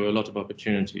young, there were a lot of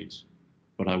opportunities,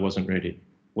 but I wasn't ready.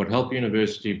 What Help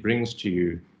University brings to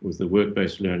you with the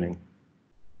work-based learning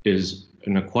is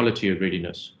an equality of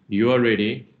readiness. You are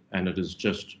ready, and it is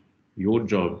just your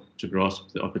job to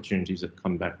grasp the opportunities that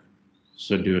come back.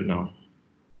 So do it now.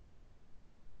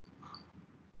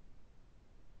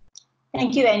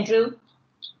 Thank you, Andrew.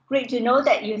 Great to know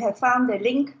that you have found the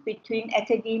link between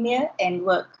academia and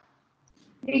work.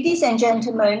 Ladies and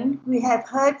gentlemen, we have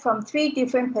heard from 3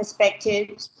 different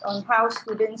perspectives on how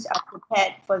students are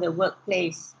prepared for the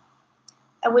workplace.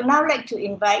 I would now like to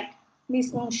invite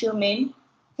Ms. Ng Shu Min,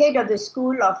 Head of the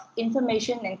School of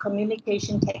Information and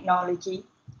Communication Technology,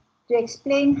 to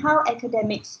explain how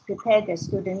academics prepare their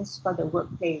students for the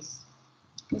workplace.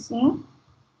 Ms. Ng?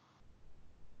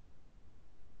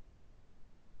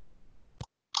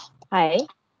 Hi,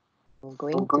 I'm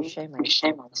going to share my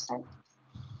screen.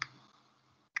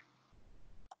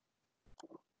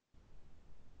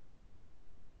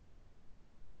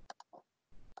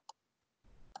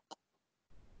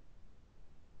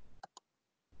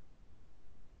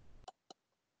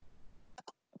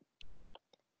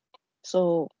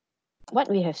 So what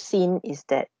we have seen is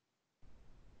that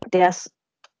the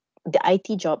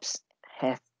IT jobs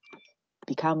have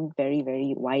become very,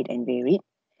 very wide and varied.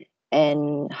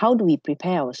 And how do we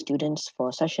prepare our students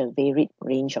for such a varied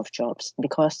range of jobs?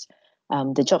 Because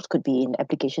the jobs could be in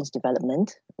applications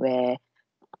development, where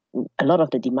a lot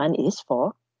of the demand is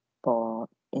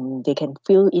they can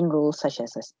fill in roles such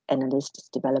as analysts,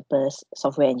 developers,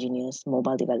 software engineers,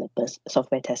 mobile developers,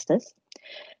 software testers.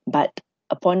 But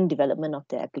upon development of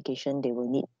the application, they will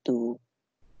need to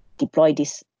deploy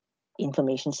these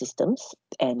information systems,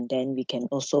 and then we can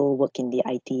also work in the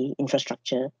IT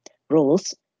infrastructure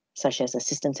roles, such as a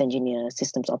systems engineer,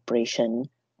 systems operation,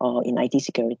 or in IT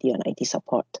security and IT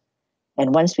support.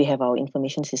 And once we have our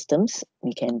information systems,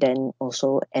 we can then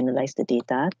also analyze the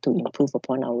data to improve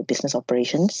upon our business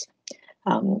operations,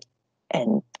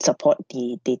 and support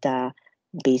the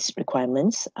database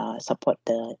requirements, support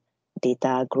the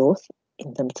data growth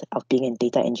in terms of being a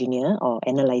data engineer or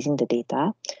analyzing the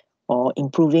data, or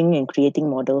improving and creating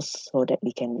models so that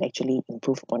we can actually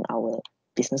improve upon our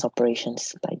business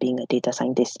operations by being a data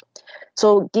scientist.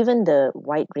 So given the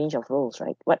wide range of roles,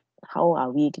 right, how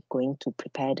are we going to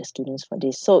prepare the students for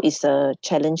this? So it's a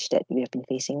challenge that we have been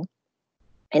facing.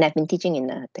 And I've been teaching in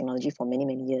technology for many,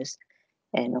 many years.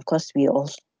 And of course, we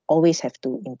also always have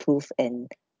to improve and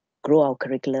grow our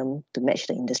curriculum to match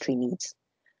the industry needs.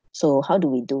 So how do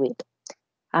we do it?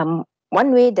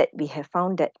 One way that we have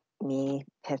found that may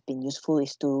have been useful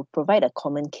is to provide a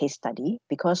common case study,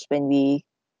 because when we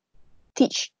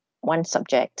teach one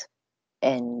subject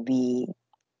and we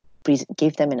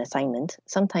give them an assignment,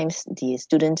 sometimes the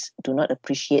students do not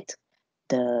appreciate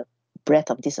the breadth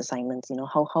of this assignment.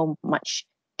 How much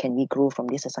can we grow from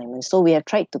this assignment? So we have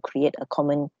tried to create a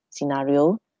common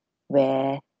scenario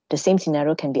where the same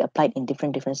scenario can be applied in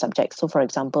different subjects. So for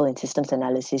example, in systems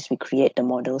analysis, we create the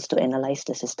models to analyze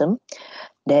the system.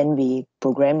 Then we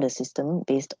program the system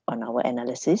based on our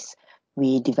analysis.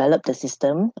 We develop the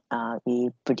system,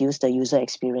 we produce the user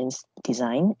experience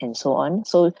design, and so on.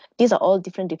 So these are all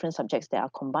different subjects that are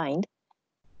combined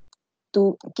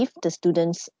to give the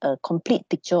students a complete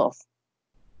picture of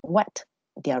what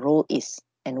their role is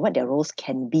and what their roles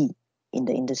can be in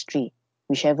the industry,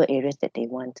 whichever areas that they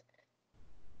want.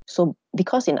 So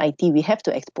because in IT, we have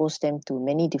to expose them to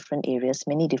many different areas,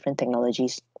 many different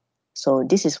technologies. So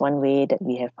this is one way that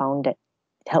we have found that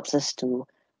it helps us to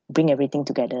bring everything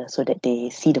together so that they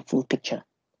see the full picture.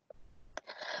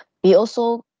 We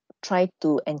also try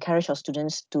to encourage our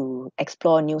students to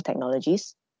explore new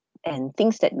technologies and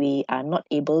things that we are not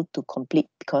able to complete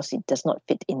because it does not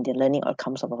fit in the learning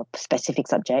outcomes of a specific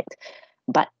subject,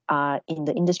 but are in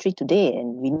the industry today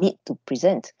and we need to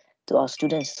present to our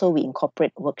students. So we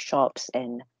incorporate workshops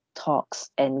and talks,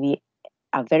 and we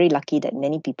are very lucky that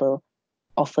many people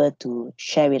offer to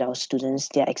share with our students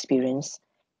their experience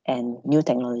and new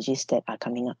technologies that are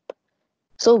coming up.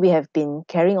 So we have been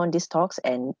carrying on these talks,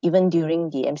 and even during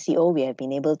the MCO, we have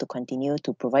been able to continue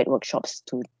to provide workshops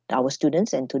to our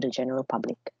students and to the general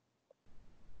public.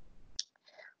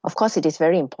 Of course, it is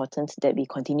very important that we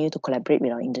continue to collaborate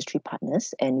with our industry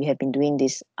partners, and we have been doing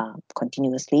this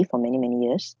continuously for many, many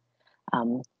years.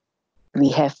 We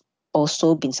have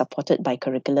also been supported by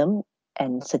curriculum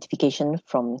and certification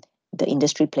from the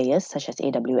industry players such as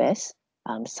AWS,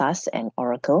 SAS, and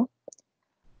Oracle.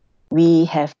 We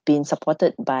have been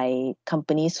supported by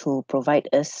companies who provide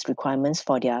us requirements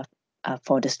for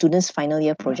the students' final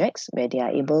year projects, where they are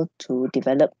able to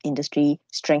develop industry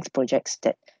strength projects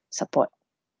that support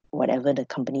whatever the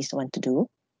companies want to do.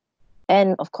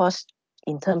 And of course,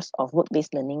 in terms of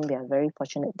work-based learning, we are very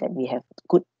fortunate that we have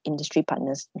good industry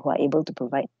partners who are able to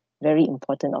provide very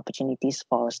important opportunities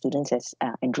for our students, as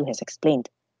Andrew has explained.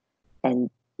 And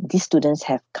these students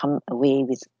have come away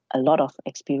with a lot of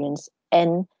experience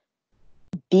and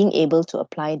being able to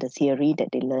apply the theory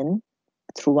that they learn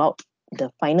throughout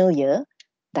the final year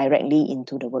directly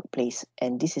into the workplace.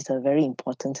 And this is a very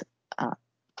important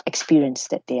experience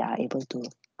that they are able to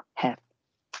have.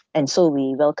 And so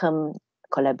we welcome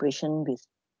collaboration with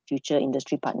future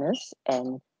industry partners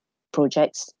and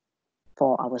projects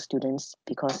for our students,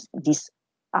 because these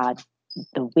are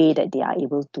the way that they are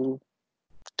able to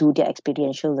do their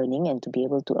experiential learning and to be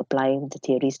able to apply the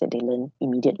theories that they learn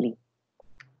immediately.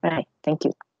 Right, thank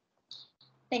you.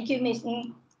 Thank you, Ms.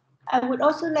 Ng. I would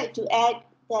also like to add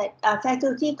that our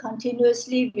faculty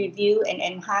continuously review and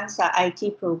enhance our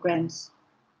IT programs.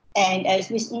 And as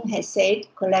Ms. Ng has said,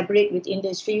 collaborate with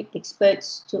industry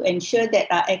experts to ensure that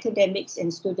our academics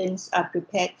and students are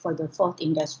prepared for the fourth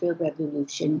industrial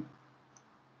revolution.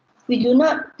 We do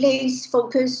not place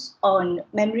focus on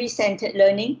memory-centered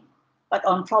learning, but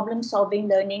on problem-solving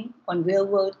learning, on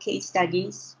real-world case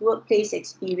studies, workplace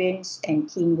experience, and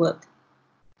teamwork.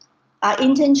 Our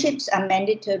internships are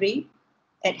mandatory.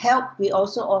 At HELP, we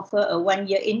also offer a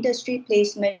one-year industry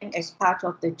placement as part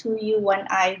of the 2U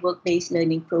 1I work-based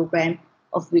learning program,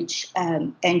 of which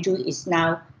Andrew is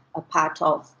now a part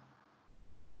of.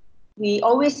 We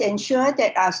always ensure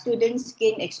that our students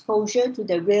gain exposure to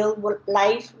the real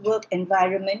life work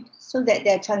environment so that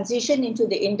their transition into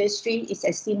the industry is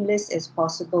as seamless as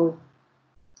possible.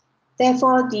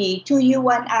 Therefore, the 2U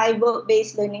 1I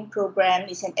work-based learning program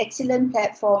is an excellent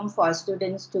platform for our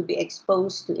students to be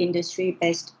exposed to industry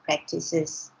best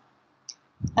practices.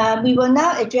 We will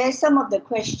now address some of the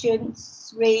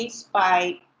questions raised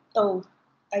by,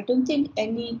 I don't think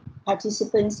any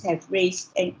participants have raised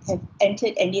and have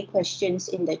entered any questions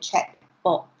in the chat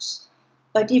box.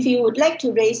 But if you would like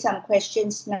to raise some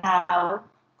questions now,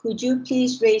 could you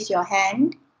please raise your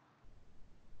hand?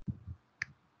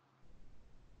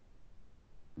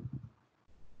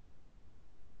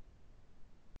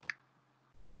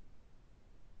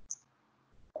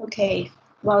 Okay,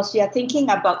 whilst you are thinking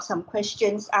about some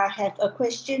questions, I have a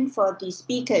question for the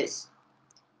speakers.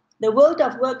 The world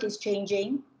of work is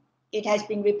changing. It has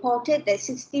been reported that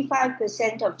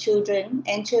 65% of children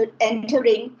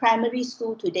entering primary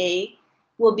school today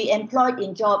will be employed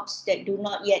in jobs that do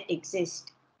not yet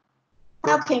exist.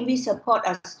 How can we support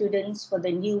our students for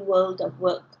the new world of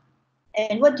work?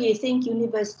 And what do you think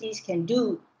universities can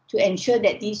do to ensure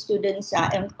that these students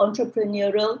are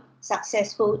entrepreneurial,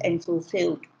 successful, and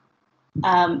fulfilled?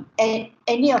 And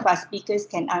any of our speakers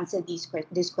can answer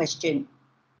this question.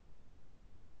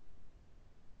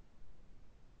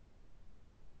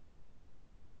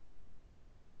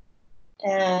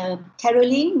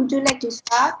 Caroline, would you like to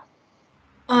start?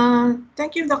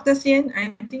 Thank you, Dr. Sien.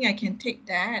 I think I can take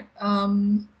that.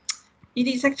 It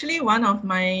is actually one of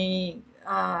my,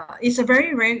 it's a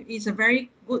very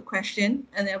good question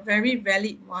and a very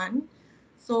valid one.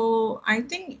 So I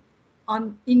think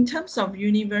in terms of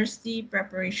university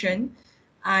preparation,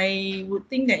 I would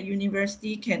think that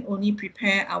university can only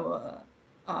prepare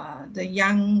the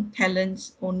young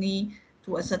talents only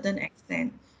to a certain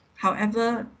extent.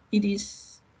 However, it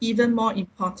is even more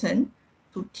important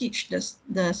to teach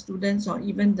the students or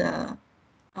even the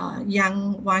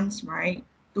young ones, right,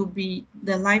 to be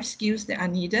the life skills that are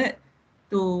needed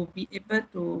to be able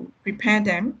to prepare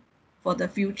them for the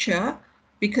future,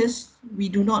 because we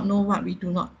do not know what we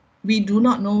do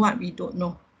not know what we don't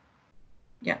know.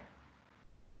 Yeah.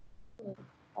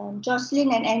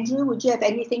 Jocelyn and Andrew, would you have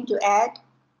anything to add?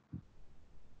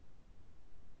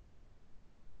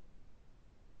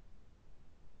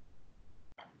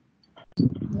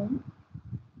 No?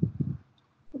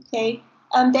 Okay.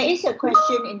 There is a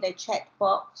question in the chat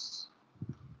box.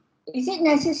 Is it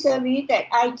necessary that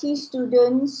IT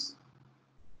students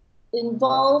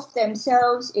involve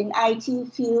themselves in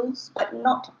IT fields but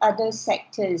not other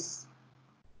sectors?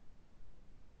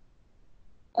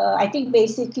 I think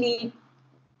basically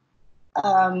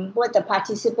what the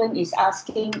participant is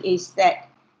asking is that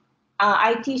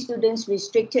are IT students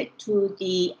restricted to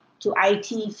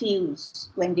IT fields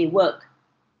when they work?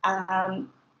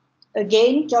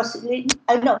 Again, Jocelyn,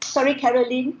 no, sorry,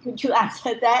 Caroline, could you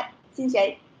answer that since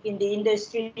you're in the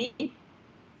industry?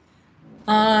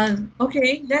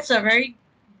 Okay, that's a very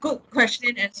good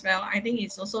question as well. I think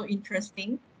it's also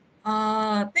interesting.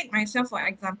 Take myself for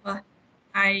example.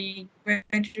 I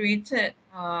graduated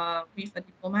with a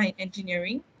diploma in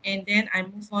engineering, and then I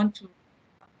moved on to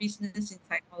business in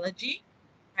psychology.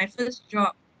 My first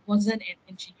job wasn't an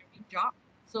engineering job,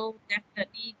 so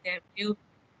definitely there will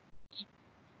be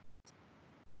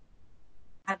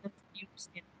other fields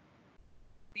and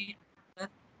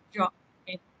another job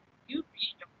and you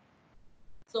be job.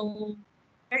 So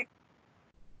back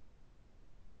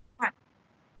what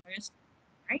right?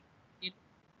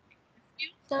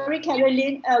 Sorry,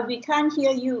 Caroline, we can't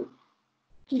hear you.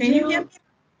 Can you hear me?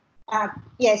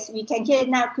 Yes, we can hear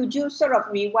now. Could you sort of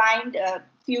rewind a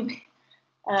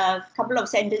couple of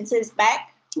sentences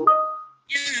back?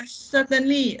 Yes,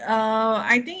 certainly.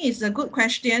 I think it's a good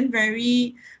question,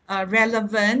 very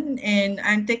relevant, and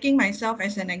I'm taking myself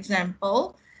as an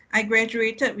example. I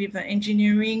graduated with an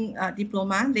engineering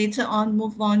diploma. Later on,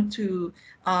 move on to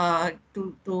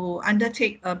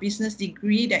undertake a business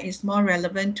degree that is more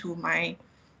relevant to my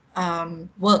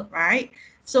work, right?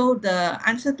 So the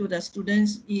answer to the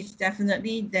students is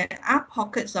definitely there are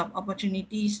pockets of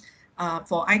opportunities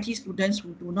for IT students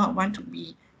who do not want to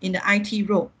be in the IT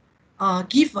role.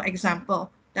 Give for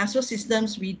example, Dassault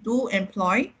Systems, we do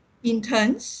employ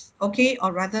interns, okay,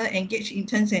 or rather engage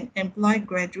interns and employ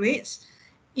graduates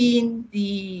in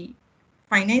the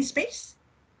finance space,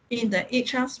 in the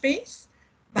HR space,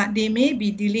 but they may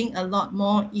be dealing a lot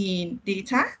more in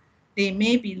data. They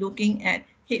may be looking at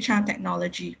HR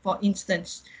technology, for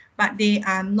instance, but they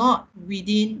are not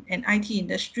within an IT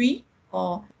industry,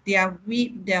 or they are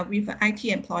with an IT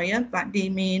employer, but they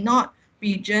may not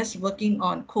be just working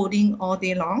on coding all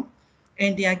day long,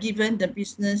 and they are given the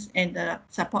business and the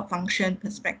support function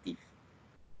perspective.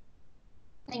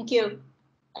 Thank you.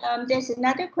 There's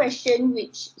another question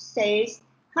which says,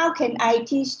 how can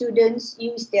IT students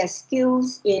use their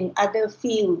skills in other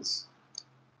fields?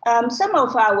 Some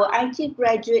of our IT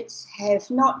graduates have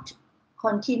not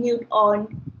continued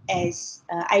on as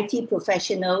IT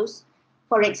professionals.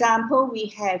 For example, we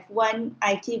have one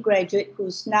IT graduate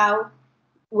who's now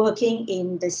working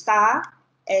in the Star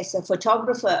as a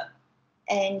photographer,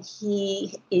 and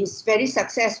he is very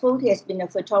successful. He has been a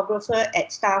photographer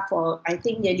at Star for, I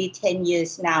think, nearly 10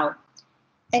 years now.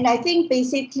 And I think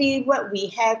basically what we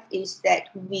have is that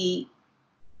we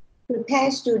prepare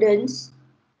students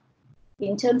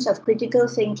in terms of critical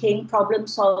thinking, problem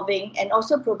solving, and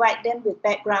also provide them with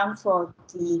background for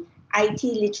the IT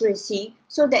literacy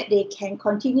so that they can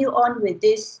continue on with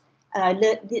this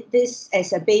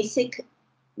as a basic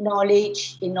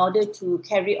knowledge in order to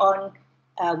carry on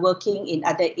working in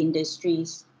other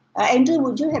industries. Andrew,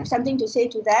 would you have something to say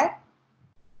to that?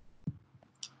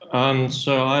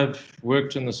 So I've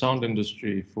worked in the sound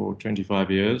industry for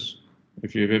 25 years.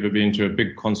 If you've ever been to a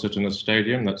big concert in a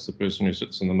stadium, that's the person who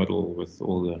sits in the middle with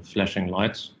all the flashing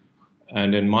lights.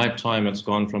 And in my time, it's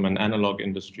gone from an analog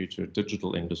industry to a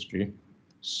digital industry.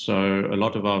 So a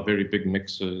lot of our very big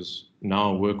mixers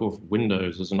now work off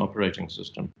Windows as an operating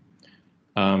system.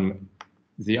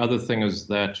 The other thing is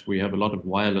that we have a lot of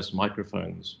wireless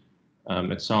microphones.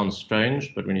 It sounds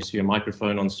strange, but when you see a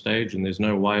microphone on stage and there's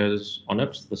no wires on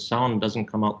it, the sound doesn't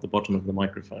come out the bottom of the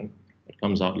microphone. It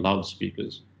comes out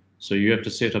loudspeakers. So you have to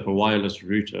set up a wireless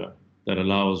router that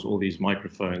allows all these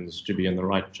microphones to be in the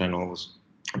right channels,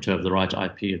 to have the right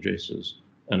IP addresses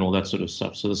and all that sort of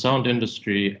stuff. So the sound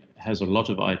industry has a lot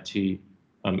of IT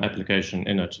application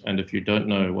in it. And if you don't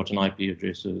know what an IP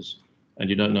address is,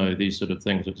 and you don't know these sort of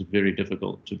things, it's very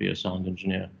difficult to be a sound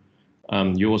engineer.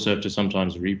 You also have to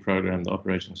sometimes reprogram the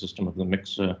operating system of the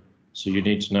mixer. So you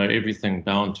need to know everything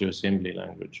down to assembly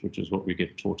language, which is what we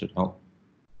get taught at HELP.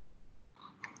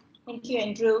 Thank you,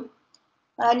 Andrew.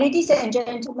 Ladies and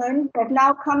gentlemen, we have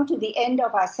now come to the end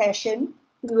of our session.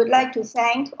 We would like to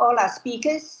thank all our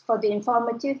speakers for the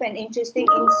informative and interesting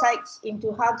insights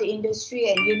into how the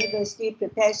industry and university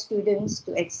prepare students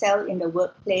to excel in the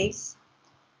workplace.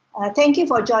 Thank you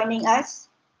for joining us.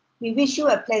 We wish you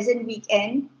a pleasant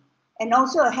weekend and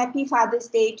also a happy Father's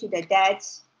Day to the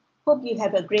dads. Hope you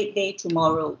have a great day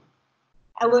tomorrow.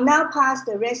 I will now pass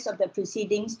the rest of the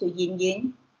proceedings to Yin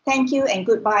Yin. Thank you and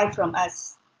goodbye from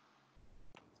us.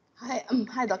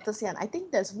 Hi, Dr. Sian. I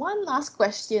think there's one last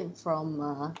question from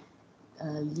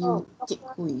Liu Kik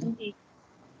Hui.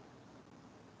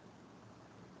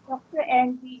 Dr.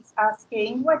 Andy is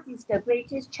asking, what is the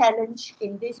greatest challenge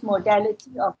in this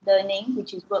modality of learning,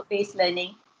 which is work-based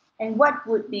learning, and what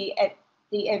would be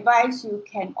the advice you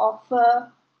can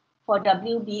offer for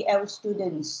WBL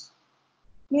students?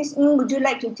 Ms. Ng, would you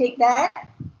like to take that?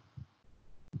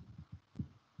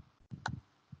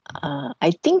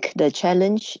 I think the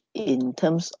challenge in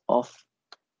terms of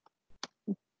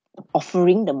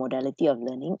offering the modality of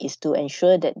learning is to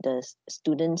ensure that the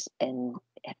students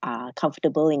are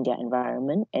comfortable in their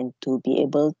environment and to be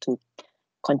able to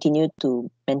continue to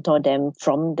mentor them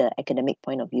from the academic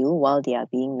point of view while they are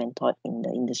being mentored in the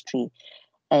industry.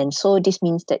 And so this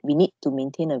means that we need to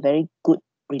maintain a very good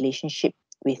relationship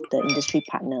with the industry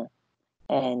partner.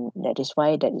 And that is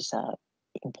why that is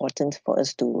important for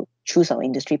us to choose our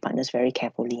industry partners very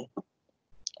carefully.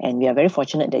 And we are very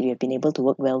fortunate that we have been able to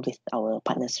work well with our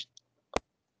partners.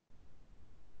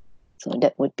 So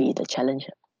that would be the challenge.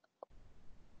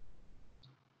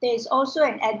 There is also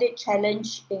an added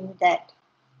challenge in that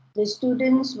the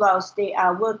students, whilst they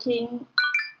are working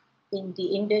in the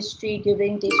industry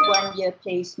during this one-year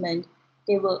placement,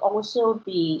 they will also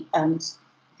be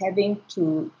having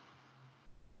to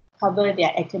cover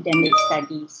their academic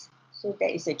studies. So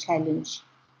that is a challenge.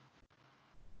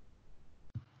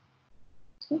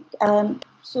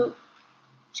 So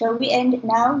shall we end it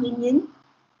now, Yin Yin?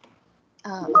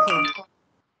 Okay.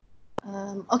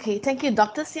 Okay, thank you,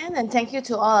 Dr. Sian, and thank you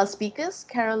to all our speakers,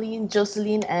 Caroline,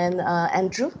 Jocelyn, and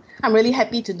Andrew. I'm really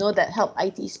happy to know that Help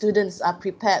IT students are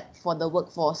prepared for the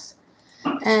workforce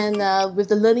and with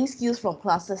the learning skills from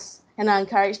classes, and are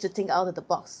encouraged to think out of the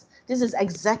box. This is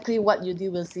exactly what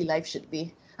University life should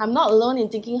be. I'm not alone in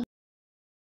thinking